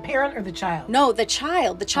met with the parent or the child? No, the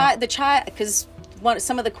child, because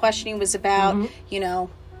some of the questioning was about,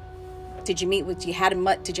 did you meet with, did you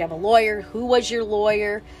have a lawyer? Who was your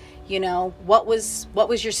lawyer? What was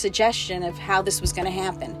your suggestion of how this was going to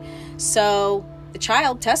happen? So the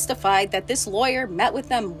child testified that this lawyer met with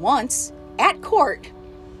them once at court,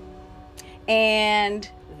 and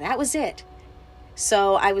that was it.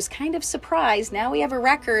 So I was kind of surprised. Now we have a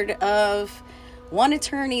record of one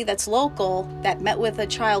attorney that's local that met with a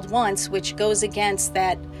child once, which goes against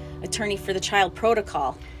that attorney for the child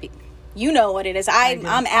protocol. You know what it is. I'm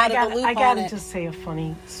out of the loop on it. I gotta just say a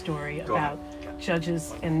funny story about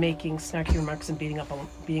judges and making snarky remarks and beating up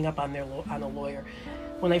on a lawyer.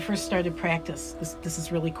 When I first started practice, this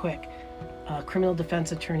is really quick. A criminal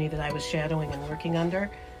defense attorney that I was shadowing and working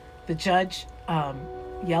under, the judge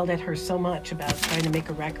yelled at her so much about trying to make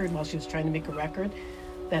a record while she was trying to make a record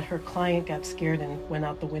that her client got scared and went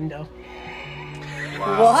out the window.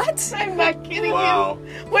 Wow. What? I'm not kidding Wow.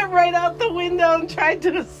 you. Went right out the window and tried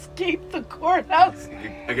to escape the courthouse.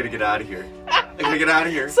 I gotta get out of here.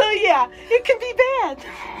 So yeah, it can be bad.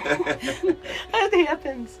 It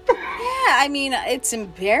happens. Yeah, it's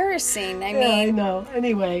embarrassing. I know.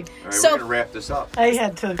 Anyway. All right, we're gonna wrap this up. I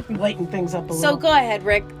had to lighten things up a little. So go ahead,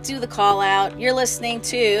 Rick. Do the call out. You're listening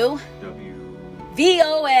to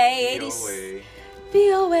VOA.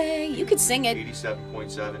 VOA. You could sing it.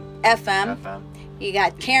 87.7 FM. You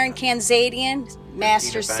got Karen Kanzadian,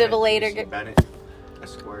 Master Civil Litigator. Bennett,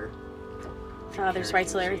 Esquire. Father's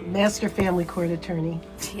Rights Lawyer. Master Family Court Attorney.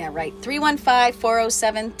 Yeah, right.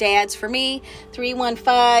 315-407, Dads for me.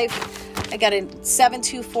 315, I got a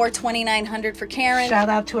 724-2900 for Karen. Shout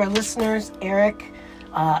out to our listeners, Eric,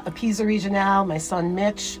 Apisa Regional, my son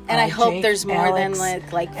Mitch. And I hope Jake, there's more Alex,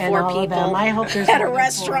 than like and 4 all people of them. I hope there's at more a than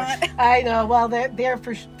restaurant. 4. I know. Well, they're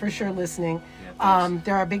for sure listening. Yeah,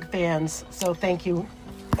 they're our big fans, so thank you.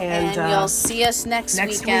 And you'll see us next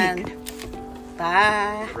next weekend. week.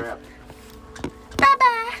 Bye. Wrap.